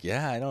 I'm like,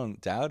 "Yeah, I don't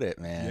doubt it,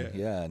 man."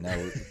 Yeah,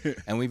 no.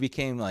 And we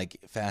became like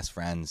fast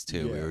friends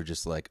too. We were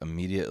just like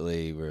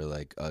immediately we were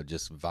like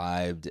just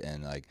vibed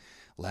and like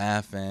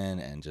laughing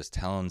and just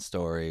telling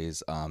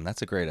stories.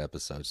 That's a great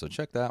episode. So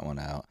check that one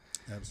out.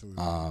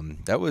 Absolutely.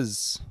 That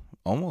was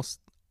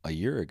almost a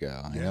year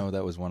ago. I know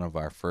that was one of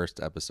our first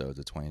episodes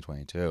of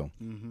 2022.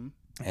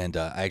 And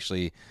I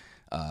actually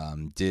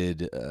did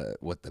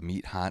the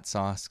meat hot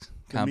sauce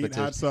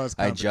competition.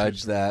 I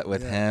judged that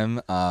with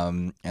him,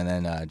 and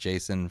then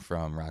Jason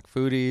from Rock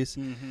Foodies.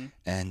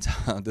 And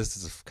this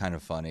is kind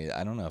of funny.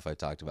 I don't know if I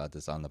talked about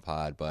this on the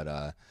pod,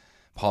 but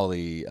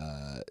Paulie,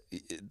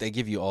 they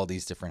give you all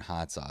these different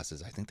hot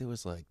sauces. I think there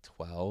was like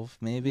 12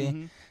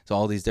 maybe. So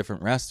all these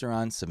different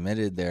restaurants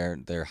submitted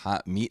their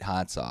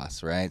hot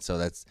sauce, right? So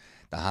that's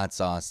the hot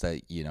sauce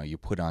that you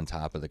put on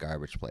top of the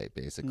garbage plate,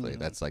 basically.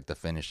 That's like the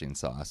finishing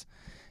sauce.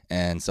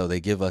 And so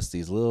they give us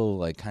these little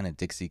like kind of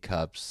Dixie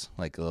cups,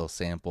 like little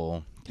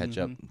sample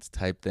ketchup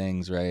type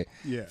things, right?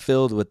 Yeah.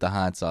 Filled with the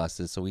hot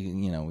sauces. So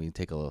we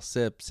take a little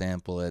sip,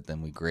 sample it, then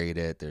we grade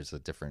it. There's a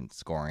different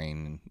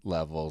scoring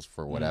levels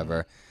for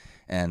whatever.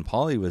 And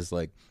Paulie was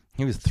like,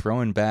 he was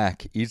throwing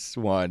back each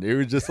one. It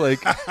was just like,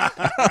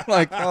 I'm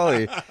like,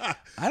 Paulie,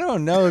 I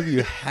don't know if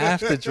you have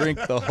to drink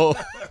the whole.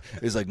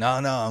 He's like, no,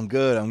 I'm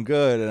good.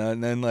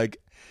 And then like,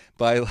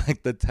 by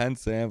like the 10th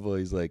sample,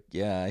 he's like,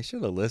 yeah, I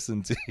should have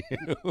listened to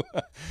you.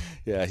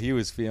 Yeah, he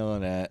was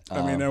feeling it.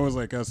 I mean, that was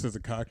like us as a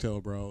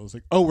cocktail, bro. It was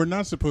like, oh, we're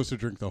not supposed to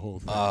drink the whole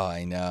thing. Oh,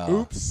 I know.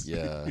 Oops.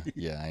 Yeah,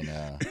 I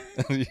know.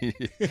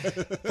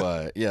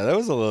 But yeah, that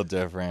was a little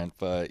different.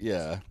 But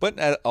yeah, but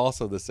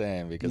also the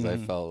same because I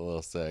felt a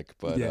little sick.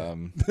 But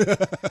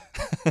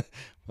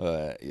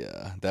but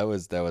yeah, that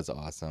was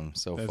awesome.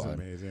 That's fun.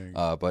 Amazing.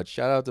 But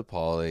shout out to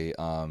Paulie.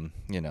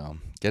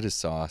 Get his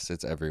sauce.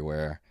 It's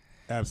everywhere.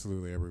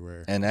 Absolutely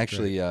everywhere. And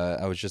actually,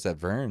 I was just at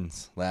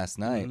Vern's last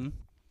night,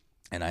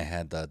 and I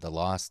had the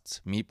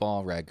Lost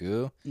Meatball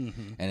Ragu,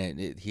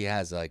 and he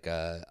has like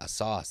a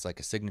sauce,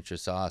 like a signature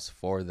sauce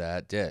for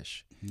that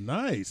dish.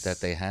 Nice. That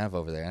they have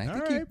over there. And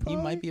I think you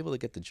might be able to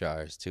get the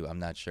jars too. I'm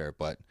not sure,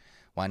 but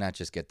why not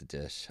just get the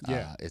dish?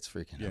 Yeah. It's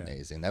freaking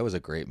amazing. That was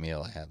a great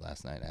meal I had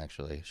last night,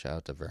 actually. Shout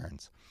out to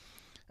Vern's.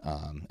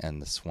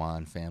 And the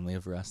Swan family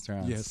of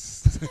restaurants.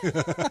 Yes.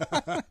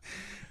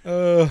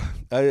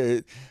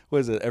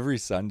 Was it every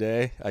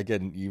Sunday I get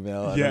an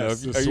email? I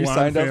yes. Are you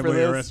signed up for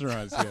this?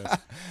 Restaurants, yes.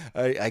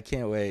 I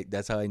can't wait.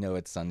 That's how I know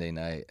it's Sunday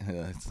night.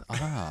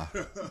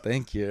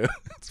 Thank you.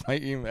 It's my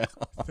email.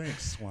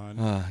 Thanks,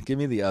 Swan. Give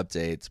me the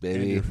updates,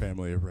 baby. And your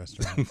family of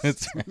restaurants.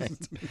 That's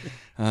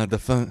right.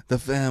 The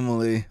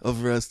family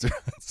of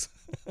restaurants.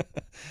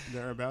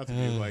 They're about to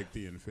be like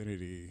the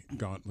Infinity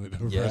Gauntlet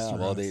of restaurants.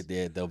 Well,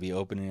 they'll be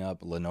opening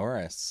up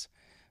Lenoris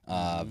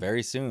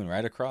very soon,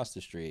 right across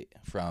the street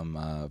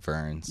from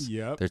Vern's.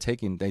 Yep.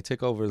 They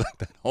took over like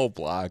that whole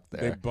block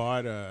there. They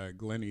bought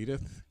Glen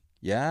Edith.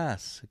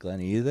 Yes,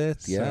 Glen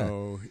Edith. Yeah.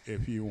 So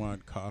if you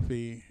want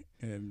coffee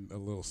and a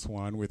little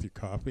Swan with your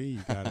coffee,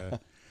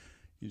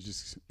 you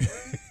just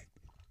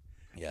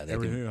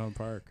everything on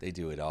Park. They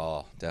do it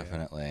all,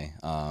 definitely.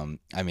 Yeah.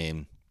 I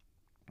mean,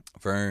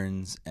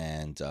 Vern's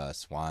and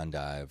Swan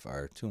Dive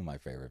are two of my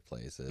favorite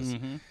places.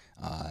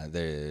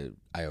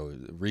 I always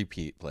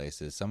repeat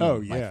places. Some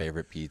of my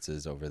favorite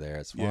pizzas over there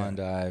at Swan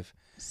Dive.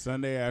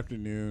 Sunday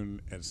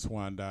afternoon at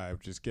Swan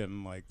Dive, just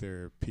getting like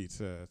their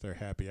pizza, their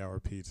happy hour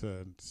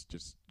pizza. It's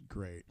just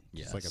great.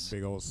 Yes. It's like a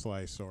big old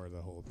slice or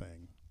the whole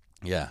thing.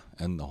 Yeah,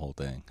 and the whole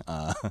thing.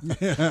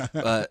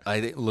 But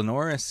I think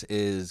Lenoris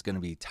is going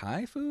to be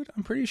Thai food,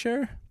 I'm pretty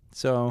sure.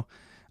 So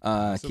keep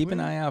an Possibly.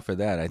 eye out for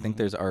that. I think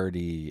there's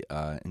already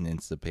an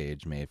Insta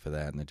page made for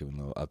that, and they're doing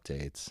little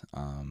updates.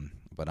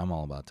 But I'm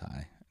all about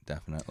Thai,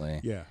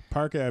 definitely. Yeah,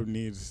 Park Ave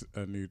needs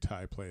a new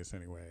Thai place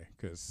anyway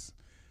because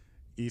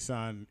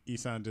Isan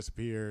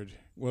disappeared.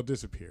 Well,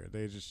 disappeared.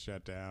 They just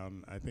shut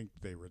down. I think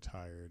they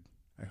retired.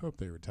 I hope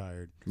they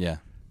retired. Yeah.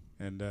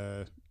 And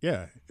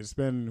yeah,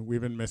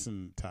 we've been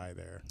missing Thai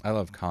there. I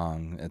love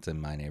Kong. It's in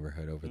my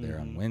neighborhood over there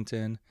on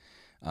Winton.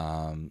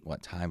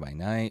 Thai by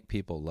Night,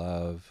 people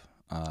love.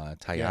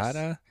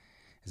 Tayada,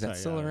 is that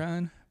still Tayada.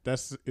 around?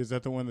 Is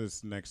that the one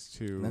that's next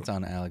to? That's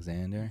on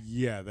Alexander.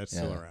 Yeah, that's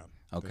still Yeah. around.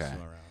 Okay. That's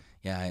still around.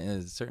 Yeah,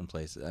 there's certain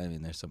places. I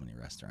mean, there's so many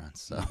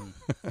restaurants. So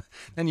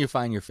then you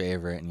find your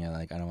favorite, and you're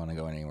like, I don't want to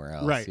go anywhere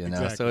else. Right, You know,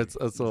 so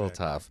exactly, it's a little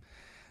tough.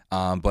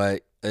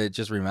 But it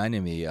just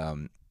reminded me,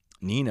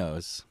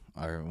 Nino's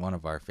are one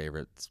of our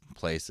favorite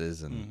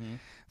places, and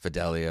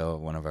Fidelio,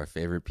 one of our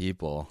favorite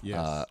people,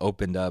 Yes.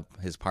 opened up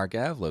his Park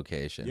Ave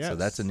location. So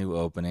that's a Yes. new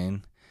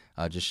opening.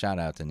 Just shout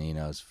out to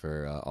Nino's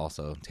for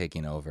also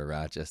taking over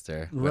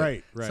Rochester. with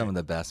Right. Some of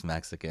the best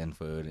Mexican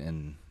food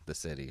in the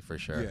city, for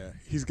sure. Yeah,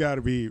 he's got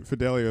to be.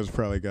 Fidelio's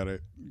probably got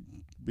to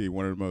be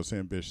one of the most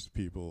ambitious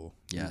people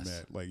Yes. you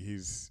met. Like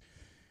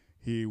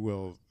he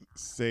will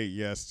say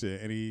yes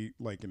to any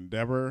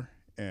endeavor,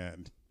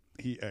 and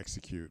he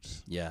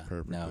executes. Yeah.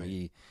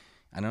 Perfectly. No,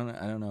 I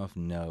don't know if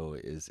no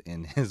is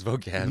in his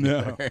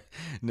vocabulary.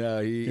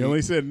 No, He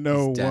only said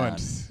no he's down.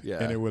 once,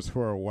 Yeah. and it was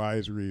for a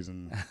wise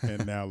reason.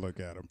 And now look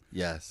at him.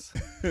 Yes.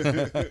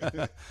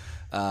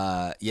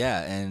 Yeah,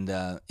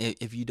 and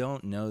if you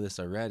don't know this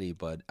already,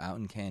 but out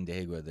in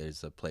Canandaigua,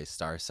 there's a place,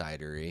 Star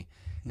Cidery,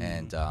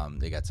 and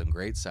they got some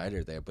great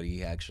cider there. But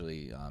he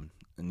actually,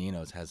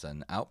 Nino's has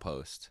an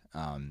outpost,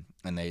 and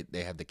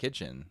they have the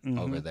kitchen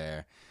over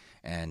there.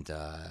 And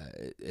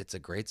it's a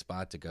great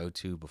spot to go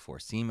to before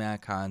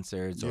CMAC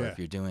concerts, or Yeah. if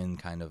you're doing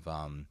kind of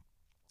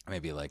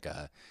maybe like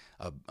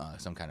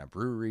some kind of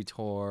brewery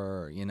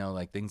tour,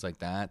 like things like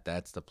that.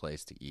 That's the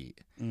place to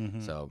eat.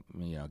 So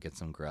get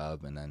some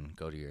grub and then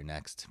go to your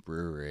next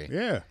brewery.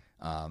 Yeah.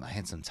 I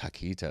had some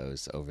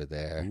taquitos over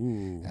there.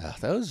 Ooh.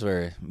 Those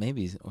were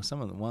maybe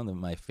one of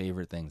my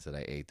favorite things that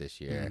I ate this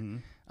year.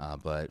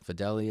 But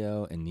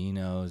Fidelio and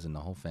Nino's and the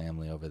whole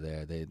family over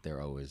there,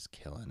 they're always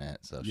killing it.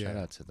 So shout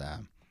out to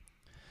them.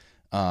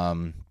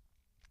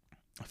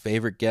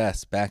 Favorite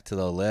guests, back to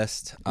the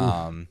list.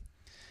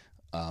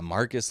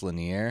 Marcus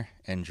Lanier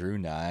and Drew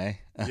Nye.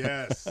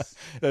 Yes.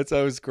 That's how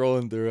I was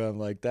scrolling through. I'm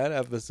like, that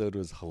episode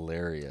was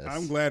hilarious.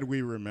 I'm glad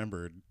we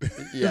remembered.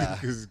 Yeah.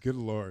 Because good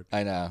Lord.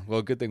 I know.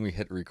 Well, good thing we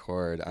hit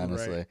record,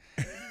 honestly.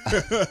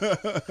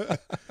 Right.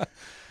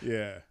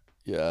 Yeah.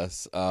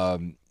 Yes.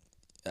 Man,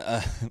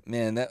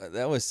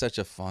 that was such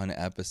a fun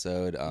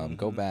episode.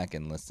 Go back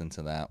and listen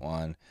to that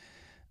one.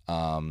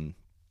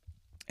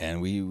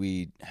 And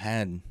we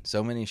had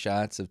so many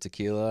shots of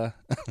tequila.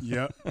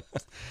 Yep.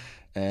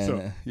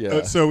 And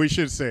So we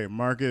should say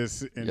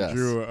Marcus and Yes.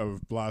 Drew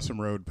of Blossom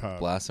Road Pub.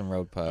 Blossom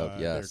Road Pub,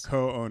 yes. They're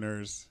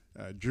co-owners.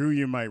 Drew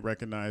you might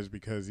recognize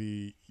because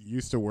he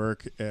used to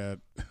work at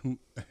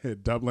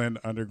Dublin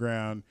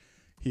Underground.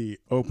 He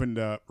opened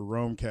up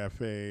Rome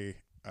Cafe.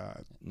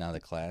 Now the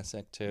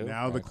classic too.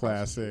 Now the Right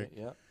across the classic.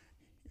 street,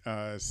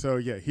 Yep. So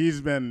yeah,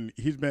 he's been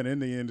in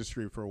the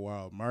industry for a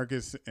while.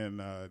 Marcus and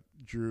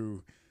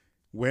Drew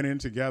went in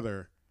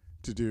together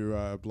to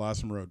do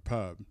Blossom Road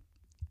Pub,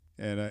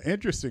 and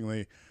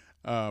interestingly,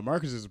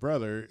 Marcus's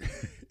brother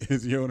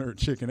is the owner of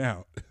Chicken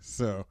Out.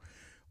 So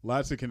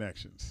lots of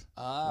connections.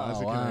 Oh, Lots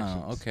of wow.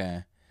 connections.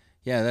 Okay.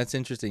 Yeah, that's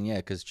interesting. Yeah,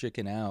 because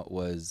Chicken Out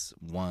was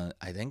one.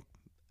 I think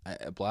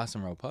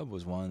Blossom Road Pub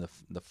was one of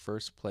the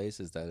first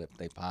places that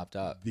they popped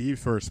up. The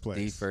first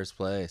place. The first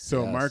place.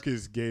 So yes.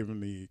 Marcus gave him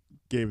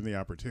the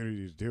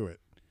opportunity to do it.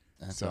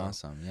 That's so-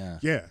 awesome. Yeah.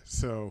 Yeah.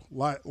 So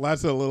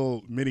lots of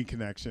little mini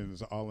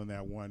connections all in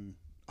that one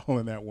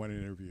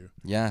interview.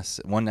 Yes.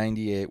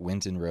 198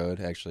 Winton Road.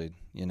 Actually,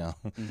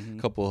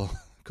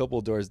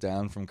 couple doors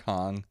down from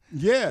Kong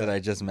Yeah. that I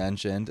just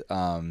mentioned.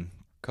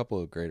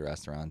 Couple of great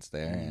restaurants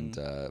there, and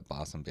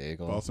Blossom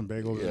Bagel. Blossom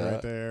Bagel is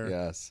right there.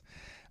 Yes.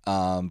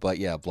 But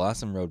yeah,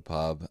 Blossom Road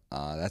Pub,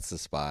 that's the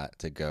spot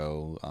to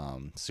go.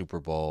 Super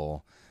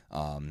Bowl,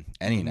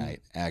 any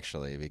night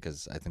actually,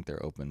 because I think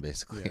they're open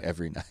basically Yeah.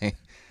 every night.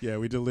 Yeah,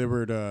 we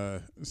delivered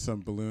some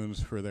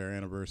balloons for their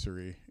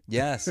anniversary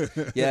Yes.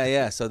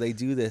 Yeah. So they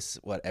do this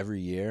every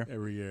year.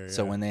 every year.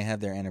 So yeah. when they have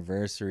their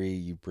anniversary,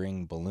 you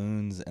bring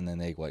balloons, and then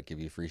they give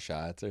you free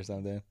shots or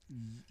something.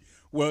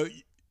 Well,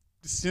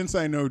 since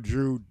I know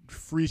Drew,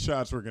 free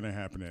shots were going to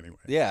happen anyway.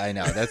 Yeah, I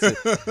know. That's it.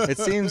 It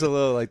seems a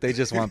little like they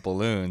just want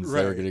balloons.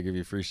 They were Right. going to give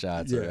you free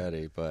shots Yeah.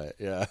 already, but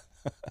yeah.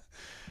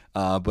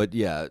 But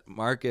yeah,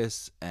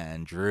 Marcus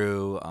and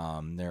Drew,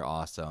 they're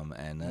awesome,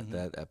 and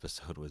that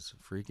episode was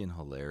freaking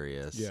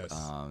hilarious. Yes.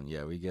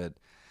 Yeah, we get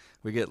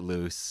we get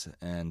loose,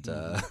 and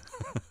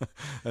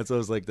that's what I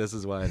was like. This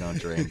is why I don't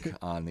drink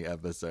on the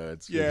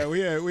episodes. Yeah, we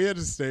had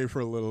to stay for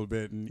a little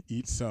bit and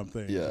eat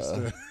something just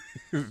Yeah.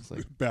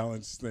 to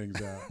balance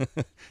things out.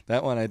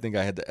 That one I think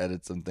I had to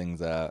edit some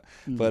things out,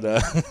 Mm. but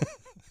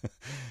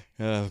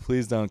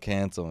please don't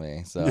cancel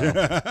me. So.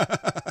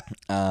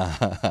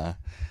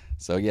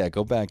 So yeah,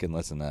 go back and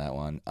listen to that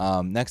one.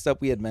 Next up,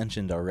 we had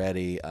mentioned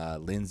already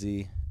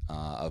Lindsay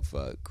of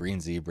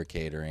Green Zebra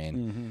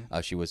Catering.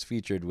 She was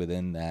featured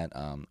within that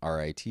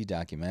RIT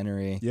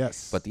documentary.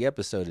 Yes. But the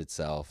episode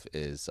itself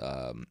is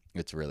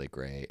it's really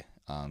great.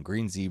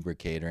 Green Zebra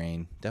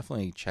Catering,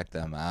 definitely check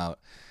them out.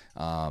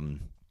 I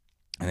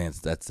think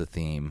that's the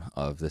theme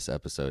of this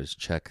episode is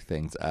check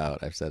things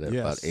out. I've said it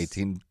about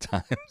 18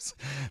 times,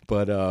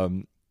 but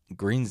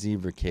Green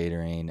Zebra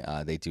Catering,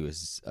 they do a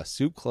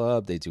soup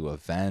club, they do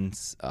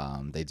events,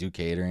 they do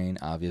catering,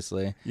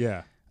 obviously.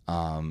 Yeah.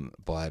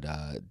 But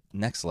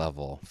next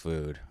level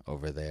food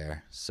over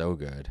there, so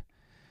good.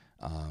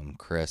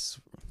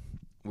 Chris,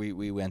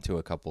 we went to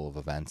a couple of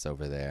events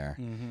over there,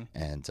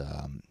 and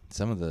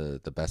some of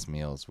the best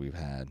meals we've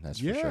had. That's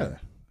for sure.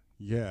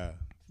 Yeah.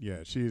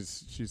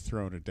 She's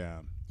thrown it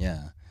down.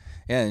 Yeah,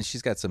 and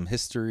she's got some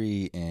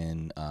history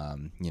in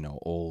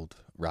old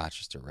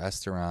Rochester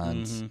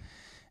restaurants.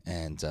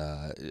 And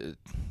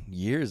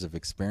years of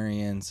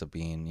experience of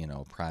being,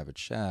 a private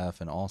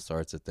chef and all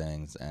sorts of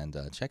things. And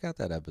check out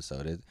that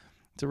episode.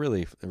 It's a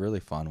really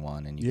fun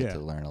one, and you get to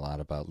learn a lot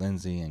about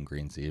Lindsay and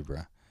Green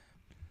Zebra.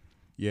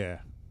 Yeah.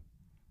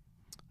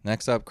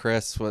 Next up,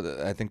 Chris,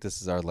 I think this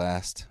is our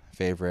last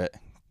favorite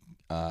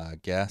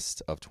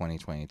guest of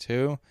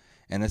 2022,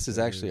 and this is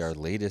actually our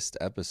latest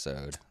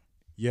episode.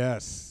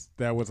 Yes,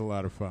 that was a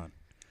lot of fun.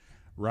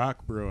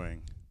 Rock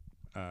Brewing.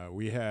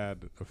 We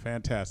had a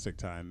fantastic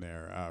time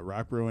there.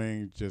 Rock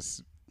Brewing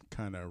just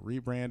kind of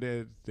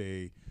rebranded.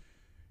 They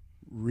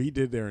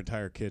redid their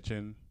entire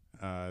kitchen.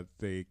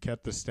 They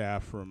kept the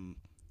staff from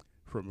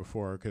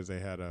before because they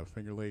had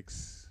Finger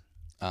Lakes.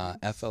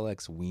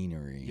 FLX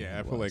Wienery.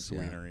 Yeah, FLX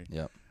Wienery.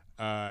 Yep.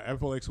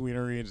 FLX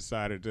Wienery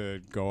decided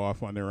to go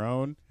off on their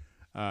own.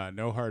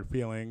 No hard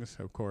feelings,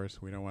 of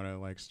course. We don't want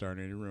to start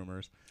any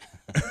rumors.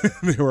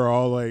 They were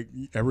all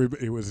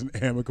everybody. It was an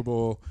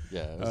amicable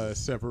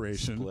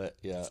separation. Split,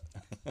 yeah.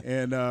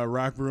 And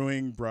Rock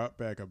Brewing brought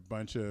back a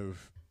bunch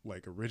of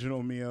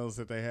original meals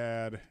that they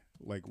had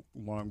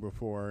long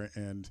before,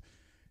 and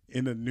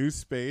in a new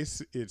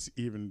space, it's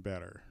even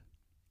better.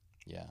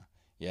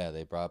 Yeah,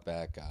 they brought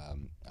back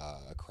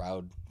a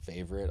crowd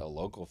favorite, a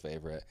local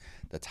favorite,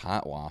 the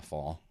Tot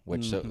Waffle,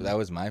 which that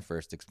was my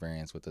first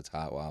experience with the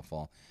Tot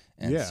Waffle,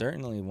 and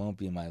certainly won't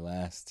be my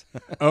last.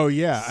 Oh,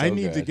 yeah. So I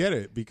need to good. get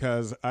it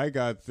because I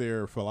got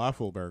their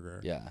falafel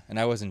burger. Yeah, and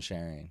I wasn't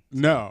sharing.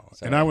 No,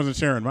 and I wasn't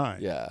sharing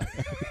mine. Yeah.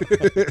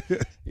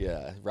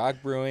 Yeah, Rock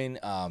Brewing,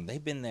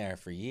 they've been there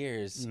for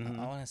years.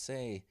 I want to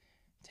say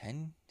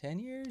 10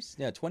 years?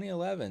 Yeah,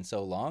 2011,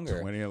 so longer.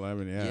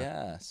 2011, yeah.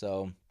 Yeah,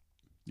 so...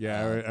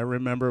 Yeah, I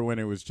remember when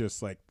it was just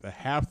the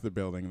half the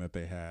building that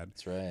they had.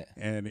 That's right.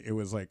 And it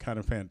was kind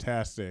of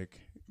fantastic,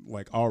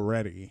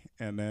 already.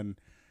 And then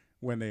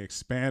when they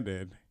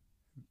expanded,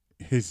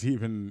 it's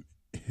even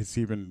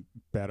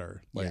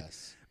better.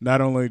 Yes.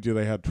 Not only do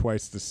they have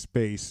twice the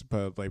space,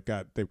 but they've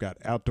got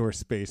outdoor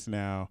space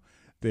now.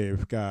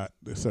 They've got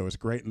so it's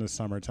great in the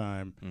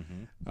summertime.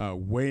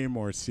 Way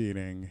more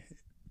seating.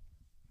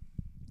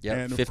 Yeah,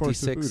 and of course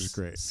the food 56 is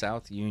great.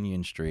 South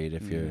Union Street.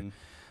 If you're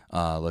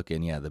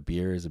looking, the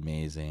beer is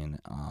amazing.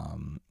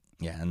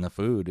 And the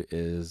food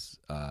is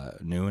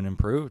new and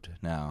improved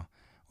now,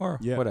 or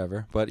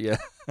whatever. But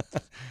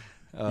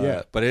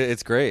but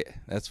it's great.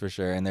 That's for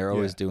sure. And they're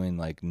always doing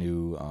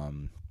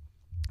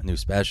new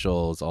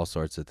specials, all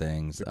sorts of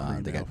things.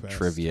 They got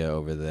trivia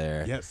over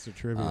there. Yes, the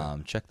trivia.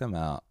 Check them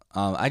out.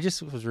 I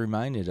just was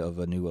reminded of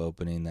a new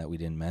opening that we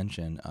didn't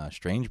mention.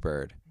 Strange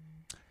Bird.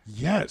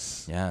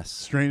 Yes.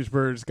 Strange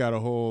Bird's got a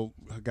whole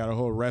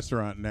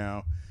restaurant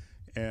now.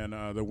 And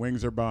the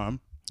wings are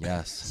bomb.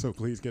 Yes. So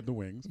please get the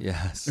wings.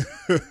 Yes.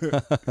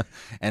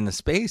 And the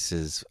space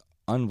is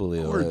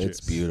unbelievable. Gorgeous. It's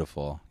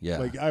beautiful.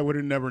 Yeah. I would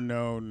have never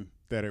known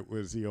that it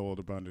was the old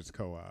Abundance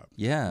Co-op.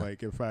 Yeah.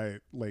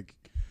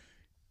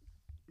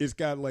 It's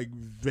got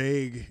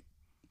vague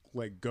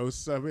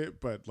ghosts of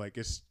it, but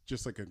it's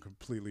just a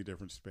completely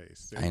different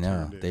space. I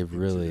know. They've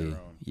really,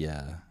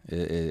 it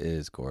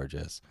is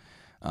gorgeous.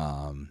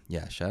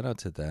 Shout out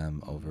to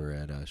them over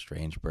at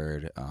Strange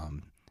Bird.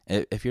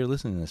 If you're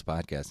listening to this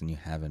podcast and you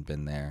haven't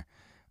been there,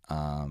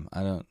 I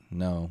don't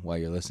know why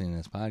you're listening to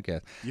this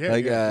podcast.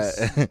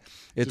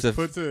 It's just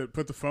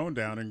put the phone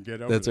down and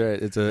get over. That's there.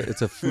 right. It's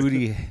a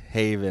foodie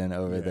haven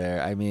over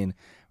there. I mean,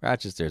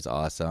 Rochester's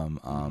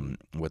awesome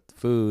with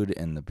food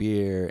and the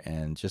beer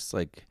and just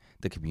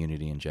the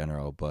community in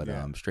general. But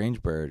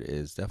Strange Bird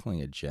is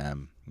definitely a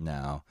gem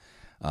now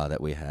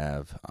that we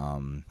have.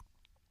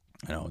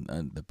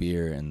 The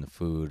beer and the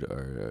food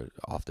are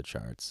off the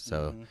charts.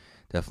 So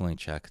definitely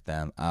check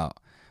them out.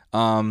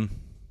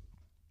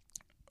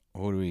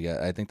 What do we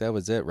got? I think that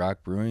was it.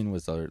 Rock Brewing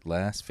was our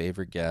last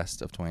favorite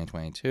guest of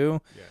 2022.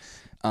 Yes.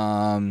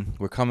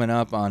 We're coming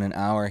up on an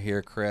hour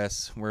here,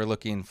 Chris. We're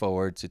looking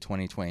forward to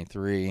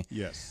 2023.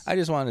 Yes. I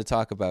just wanted to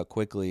talk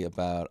quickly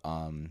about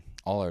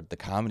all the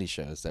comedy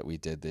shows that we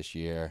did this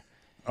year.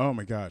 Oh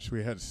my gosh,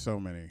 we had so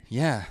many.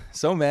 Yeah,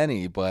 so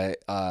many, but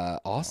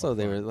also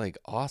they were like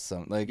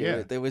awesome. Like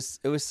Yeah. it was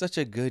such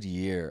a good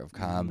year of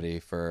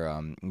comedy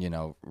for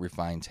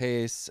Refined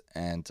Tastes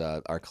and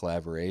our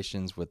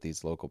collaborations with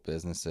these local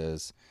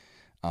businesses.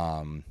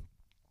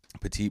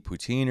 Petite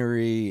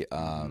Poutineery,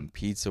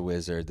 Pizza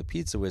Wizard. The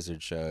Pizza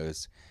Wizard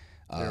shows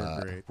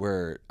Great.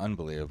 were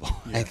unbelievable.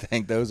 Yeah. I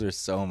think those are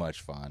so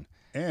much fun.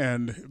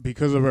 And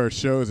because of our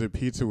shows at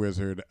Pizza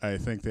Wizard, I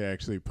think they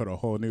actually put a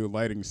whole new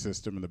lighting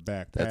system in the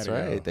back That's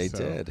patio. right, they So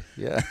did.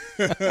 Yeah,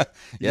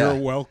 You're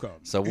welcome.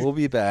 So we'll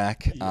be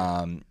back.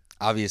 Yeah.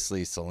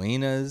 Obviously,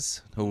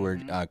 Selena's, who we're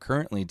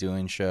currently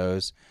doing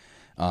shows.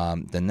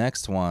 The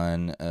next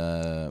one,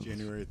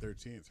 January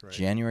 13th, right?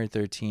 January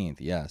 13th.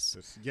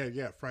 Yes.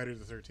 Yeah, Friday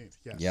the 13th.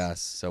 Yes.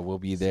 Yes. So we'll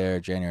be there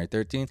January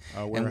 13th.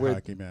 Wear a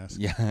hockey mask.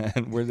 Yeah,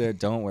 and we're there.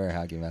 Don't wear a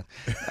hockey mask.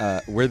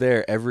 We're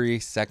there every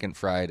second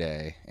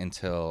Friday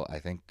until I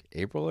think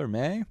April or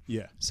May.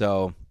 Yeah.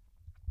 So,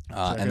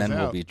 Check and then us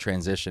we'll out. be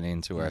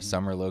transitioning to our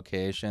summer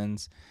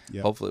locations.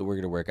 Yep. Hopefully, we're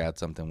going to work out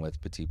something with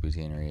Petite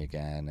Poutineery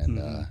again, and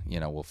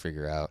we'll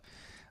figure out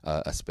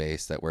a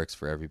space that works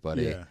for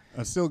everybody. Yeah.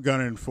 I'm still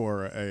gunning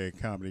for a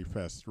comedy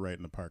fest right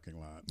in the parking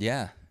lot.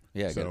 Yeah.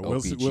 So Get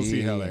we'll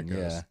see how that and,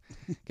 goes.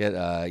 Get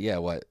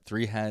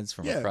 3 heads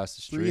from across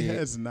the street. 3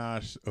 Heads,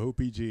 Nosh,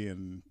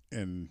 OPG,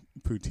 and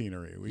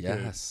Poutineery. We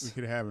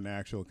could have an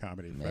actual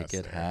comedy Make fest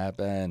it there.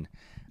 happen.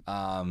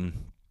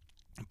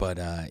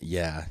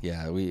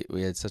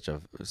 We had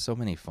so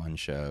many fun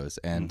shows,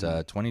 and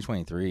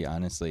 2023,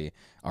 honestly,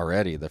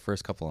 already the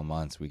first couple of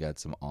months we got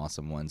some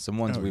awesome ones. Some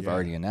ones we've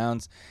already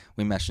announced.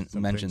 We mentioned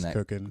things that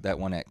cooking. that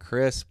one at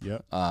Crisp.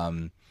 Yep.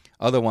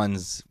 Other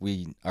ones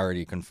we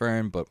already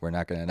confirmed, but we're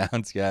not going to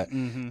announce yet.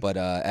 But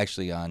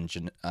actually, on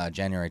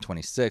January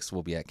 26th,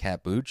 we'll be at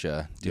Cat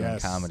Bucha doing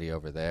comedy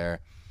over there.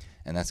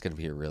 And that's going to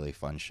be a really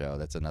fun show.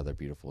 That's another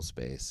beautiful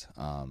space.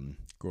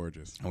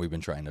 Gorgeous. And we've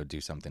been trying to do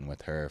something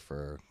with her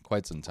for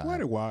quite some time. Quite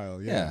a while,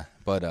 yeah.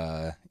 But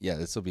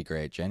this will be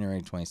great.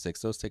 January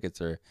 26th. Those tickets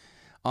are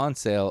on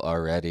sale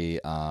already.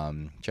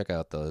 Check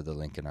out the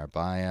link in our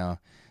bio.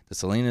 The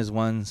Selena's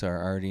ones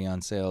are already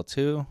on sale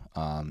too.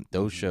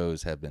 Those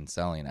shows have been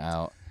selling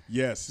out.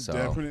 Yes, So,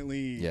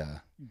 definitely Yeah.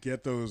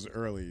 get those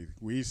early.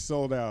 We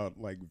sold out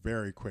like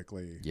very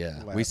quickly.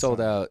 Yeah, last we sold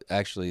time. out.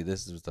 Actually,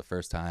 this was the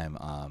first time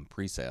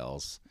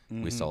pre-sales.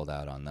 We sold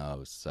out on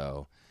those.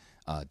 So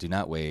do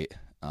not wait.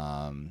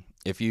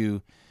 If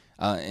you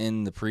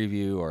in the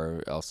preview,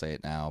 or I'll say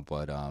it now,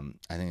 but I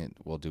think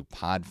we'll do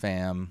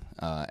PodFam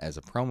as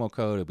a promo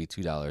code. It'll be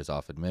 $2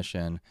 off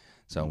admission.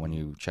 So when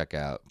you check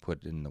out,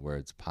 put in the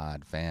words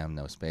PodFam,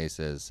 no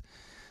spaces.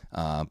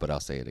 But I'll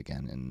say it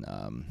again in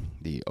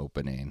the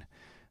opening.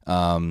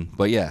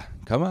 But yeah,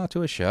 come out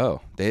to a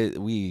show.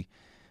 We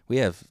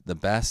have the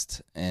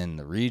best in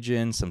the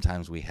region.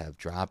 Sometimes we have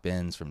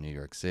drop-ins from New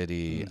York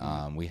City.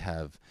 We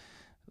have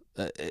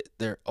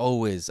they're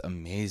always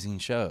amazing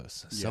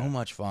shows. So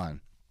much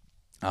fun.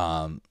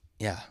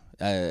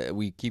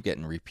 We keep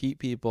getting repeat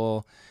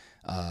people.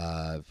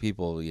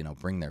 People,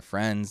 bring their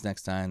friends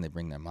next time. They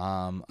bring their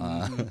mom.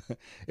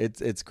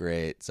 It's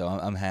great. So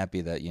I'm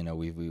happy that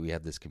we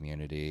have this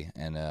community,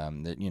 and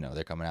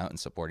they're coming out and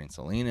supporting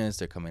Selena's.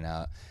 They're coming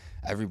out.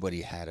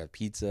 Everybody had a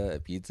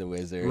Pizza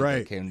Wizard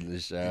that came to the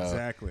show.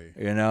 Exactly.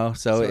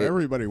 So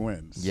everybody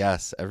wins.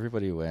 Yes,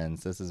 everybody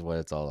wins. This is what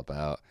it's all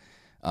about.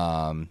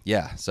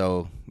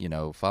 So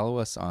follow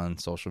us on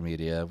social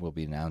media. We'll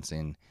be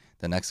announcing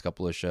the next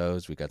couple of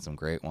shows. We got some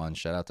great ones.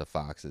 Shout out to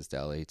Fox's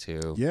Deli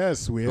too.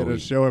 Yes, we had a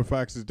show at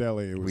Fox's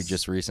Deli. We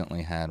just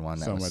recently had one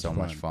that was so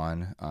much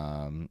fun.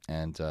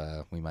 And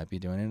we might be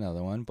doing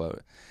another one,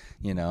 but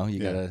you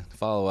gotta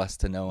follow us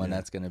to know when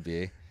that's gonna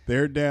be.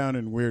 They're down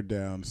and we're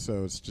down,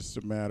 so it's just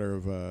a matter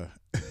of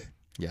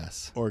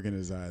yes,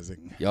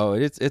 organizing. Yo,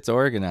 it's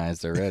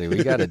organized already.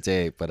 We got a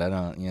date, but I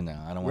don't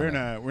want.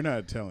 We're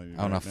not telling you.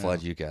 I don't want to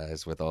flood you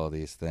guys with all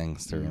these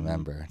things to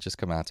remember. Just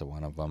come out to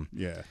one of them.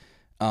 Yeah.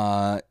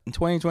 In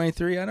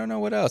 2023, I don't know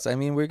what else. I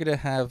mean, we're gonna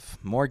have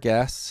more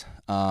guests,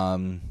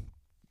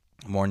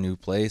 more new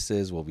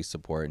places. We'll be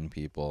supporting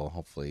people.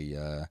 Hopefully,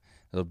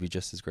 it'll be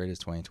just as great as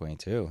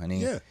 2022.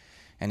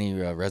 Any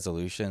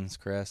resolutions,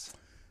 Chris?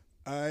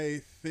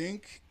 I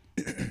think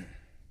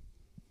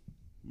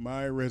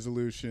my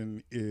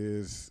resolution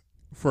is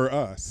for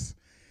us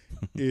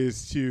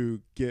is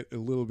to get a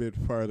little bit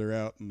farther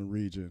out in the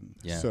region.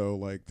 Yeah. So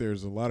like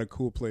there's a lot of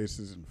cool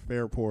places in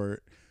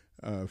Fairport,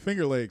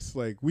 Finger Lakes.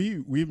 Like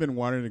we've been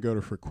wanting to go to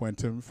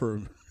Frequentum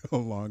for a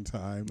long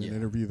time and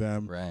interview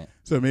them. Right.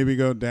 So maybe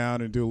go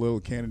down and do a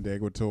little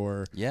Canandaigua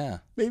tour. Yeah.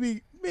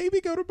 Maybe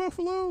go to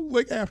Buffalo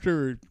like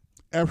after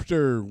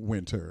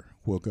winter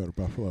we'll go to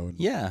Buffalo and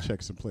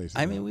check some places.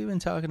 I mean, we've been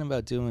talking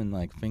about doing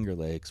like Finger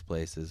Lakes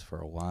places for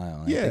a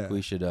while. Yeah. I think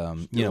we should,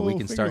 we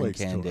can start in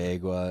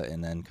Canandaigua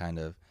and then kind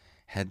of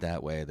head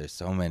that way. There's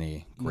so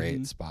many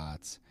great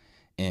spots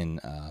in,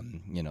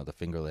 the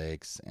Finger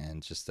Lakes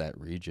and just that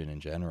region in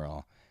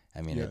general.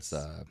 I mean, it's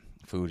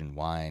food and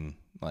wine,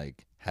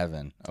 like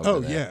heaven over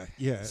there.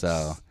 Yeah.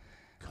 So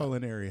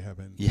culinary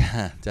heaven.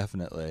 Yeah,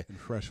 definitely. And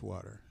fresh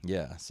water.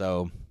 Yeah.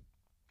 So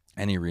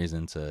any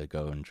reason to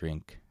go and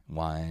drink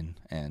wine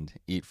and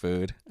eat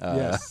food.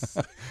 Yes.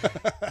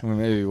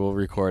 Maybe we'll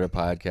record a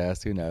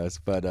podcast. Who knows?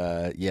 But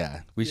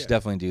we should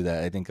definitely do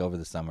that. I think over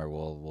the summer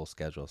we'll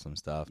schedule some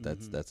stuff.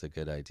 That's a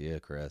good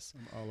idea, Chris.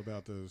 I'm all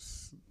about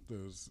those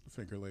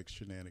Finger Lakes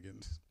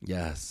shenanigans.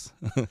 Yes.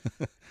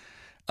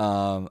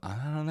 I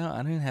don't know.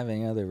 I don't have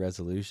any other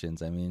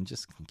resolutions. I mean,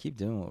 just keep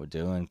doing what we're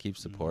doing. Keep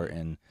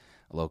supporting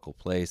local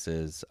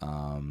places.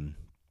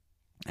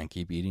 And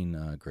keep eating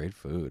great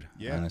food.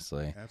 Yeah,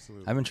 honestly,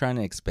 absolutely. I've been trying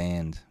to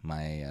expand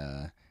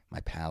my my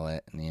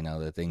palate and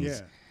the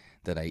things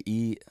that I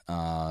eat.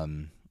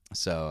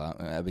 So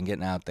I've been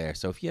getting out there.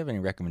 So if you have any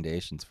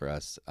recommendations for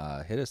us,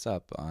 hit us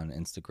up on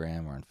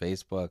Instagram or on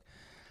Facebook.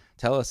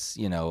 Tell us,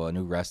 a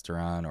new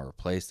restaurant or a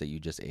place that you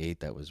just ate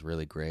that was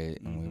really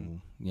great,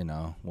 and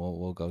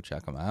we'll go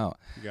check them out.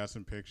 You got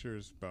some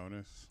pictures?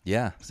 Bonus.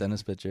 Yeah, send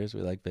us pictures. We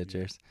like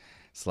pictures.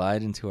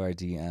 Slide into our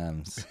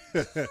DMs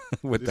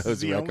with those recommendations. This is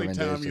the only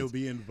time you'll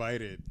be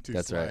invited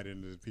to slide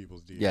into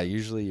people's DMs. Yeah,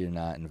 usually you're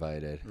not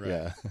invited.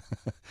 Right.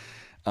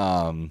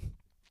 Yeah.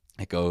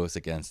 It goes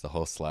against the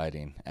whole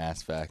sliding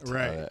aspect of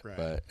it.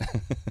 Right.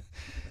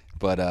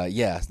 But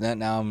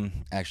now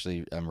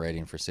I'm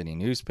writing for City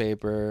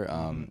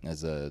Newspaper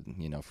as a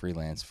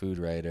freelance food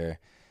writer,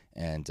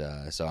 and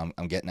so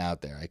I'm getting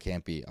out there. I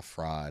can't be a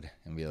fraud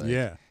and be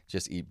like,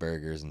 just eat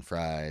burgers and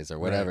fries or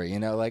whatever.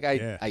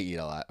 Right. I eat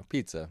a lot,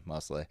 pizza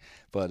mostly.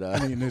 But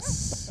I mean,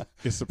 it's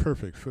the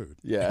perfect food.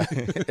 Yeah,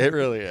 it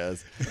really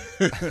is.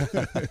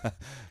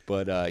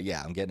 But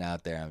I'm getting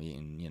out there. I'm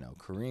eating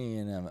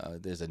Korean.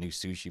 There's a new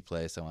sushi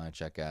place I want to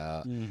check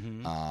out.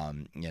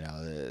 I'm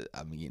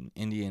eating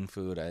Indian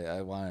food.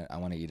 I want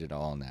to eat it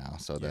all now,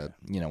 so that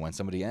when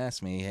somebody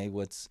asks me, hey,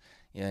 what's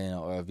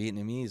or a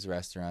Vietnamese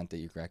restaurant that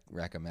you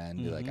recommend,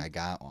 be like, I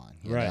got one.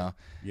 You know?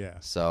 Yeah.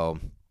 So.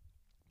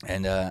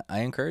 And I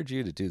encourage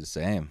you to do the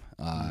same.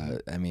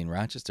 I mean,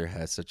 Rochester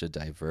has such a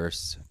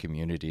diverse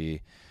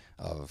community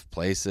of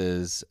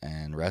places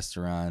and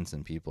restaurants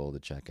and people to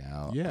check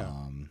out. Yeah.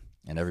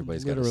 And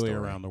everybody's literally got a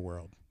story. around the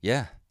world.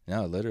 Yeah.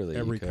 No, literally.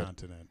 Every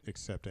continent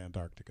except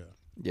Antarctica.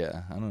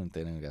 Yeah. I don't think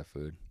they don't got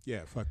food.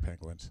 Yeah. Fuck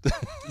penguins.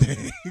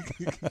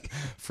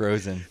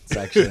 Frozen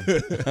section.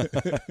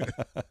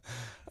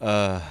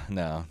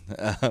 No.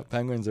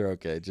 Penguins are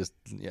okay. Just,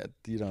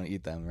 you don't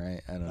eat them,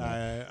 right? I don't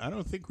know. I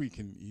don't think we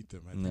can eat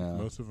them. I think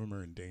most of them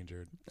are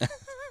endangered.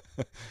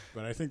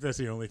 But I think that's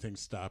the only thing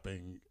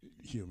stopping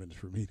humans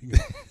from eating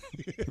them.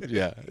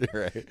 Yeah,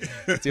 right.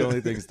 It's the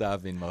only thing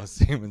stopping most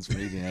humans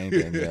from eating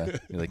anything. Yeah.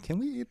 You're like, can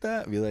we eat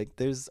that? Be like,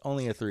 there's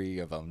only 3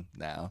 of them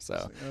now.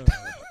 So,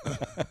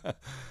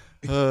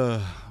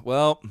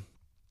 well,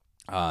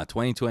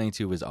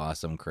 2022 was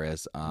awesome,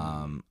 Chris.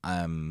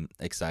 I'm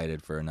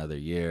excited for another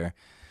year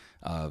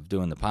of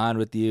doing the pod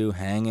with you,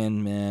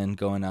 hanging, man,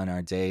 going on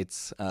our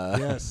dates.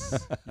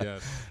 Yes.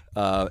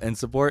 And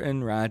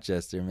supporting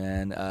Rochester,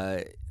 man.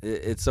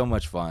 It's so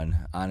much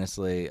fun.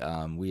 Honestly,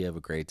 we have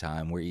a great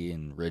time. We're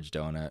eating Ridge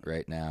Donut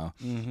right now.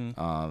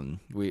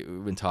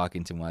 We've been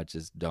talking too much.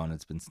 This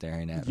donut's been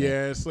staring at me.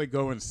 Yeah, it's like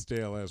going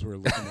stale as we're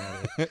looking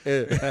at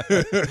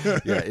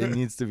it. Yeah, it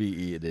needs to be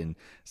eaten.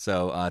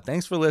 So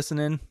thanks for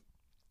listening.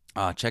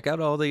 Check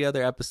out all the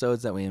other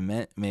episodes that we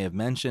may have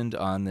mentioned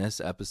on this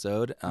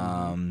episode.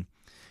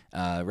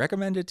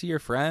 Recommend it to your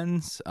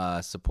friends.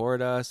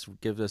 Support us.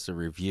 Give us a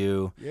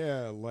review.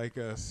 Yeah, like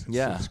us.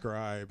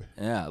 Subscribe.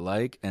 Yeah,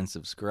 like and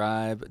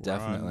subscribe.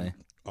 Definitely.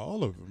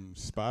 All of them.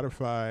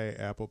 Spotify,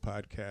 Apple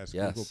Podcasts,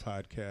 Google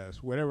Podcasts,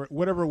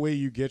 whatever way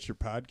you get your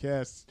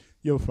podcasts,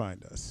 you'll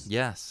find us.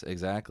 Yes,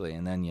 exactly.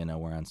 And then,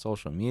 we're on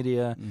social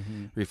media,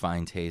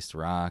 Refined Taste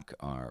Rock,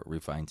 or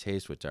Refined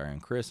Taste with Dara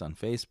and Chris on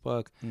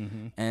Facebook.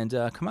 And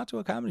come out to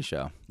a comedy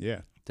show.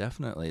 Yeah.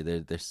 Definitely.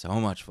 They're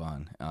so much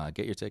fun.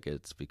 Get your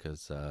tickets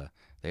because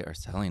they are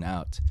selling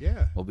out.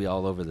 Yeah. We'll be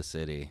all over the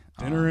city.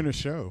 Dinner and a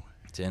show.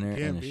 Dinner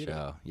and a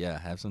show. Yeah,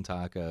 have some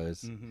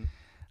tacos.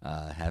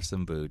 Have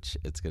some booch.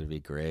 It's going to be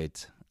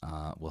great.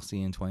 We'll see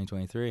you in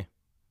 2023.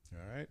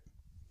 All right.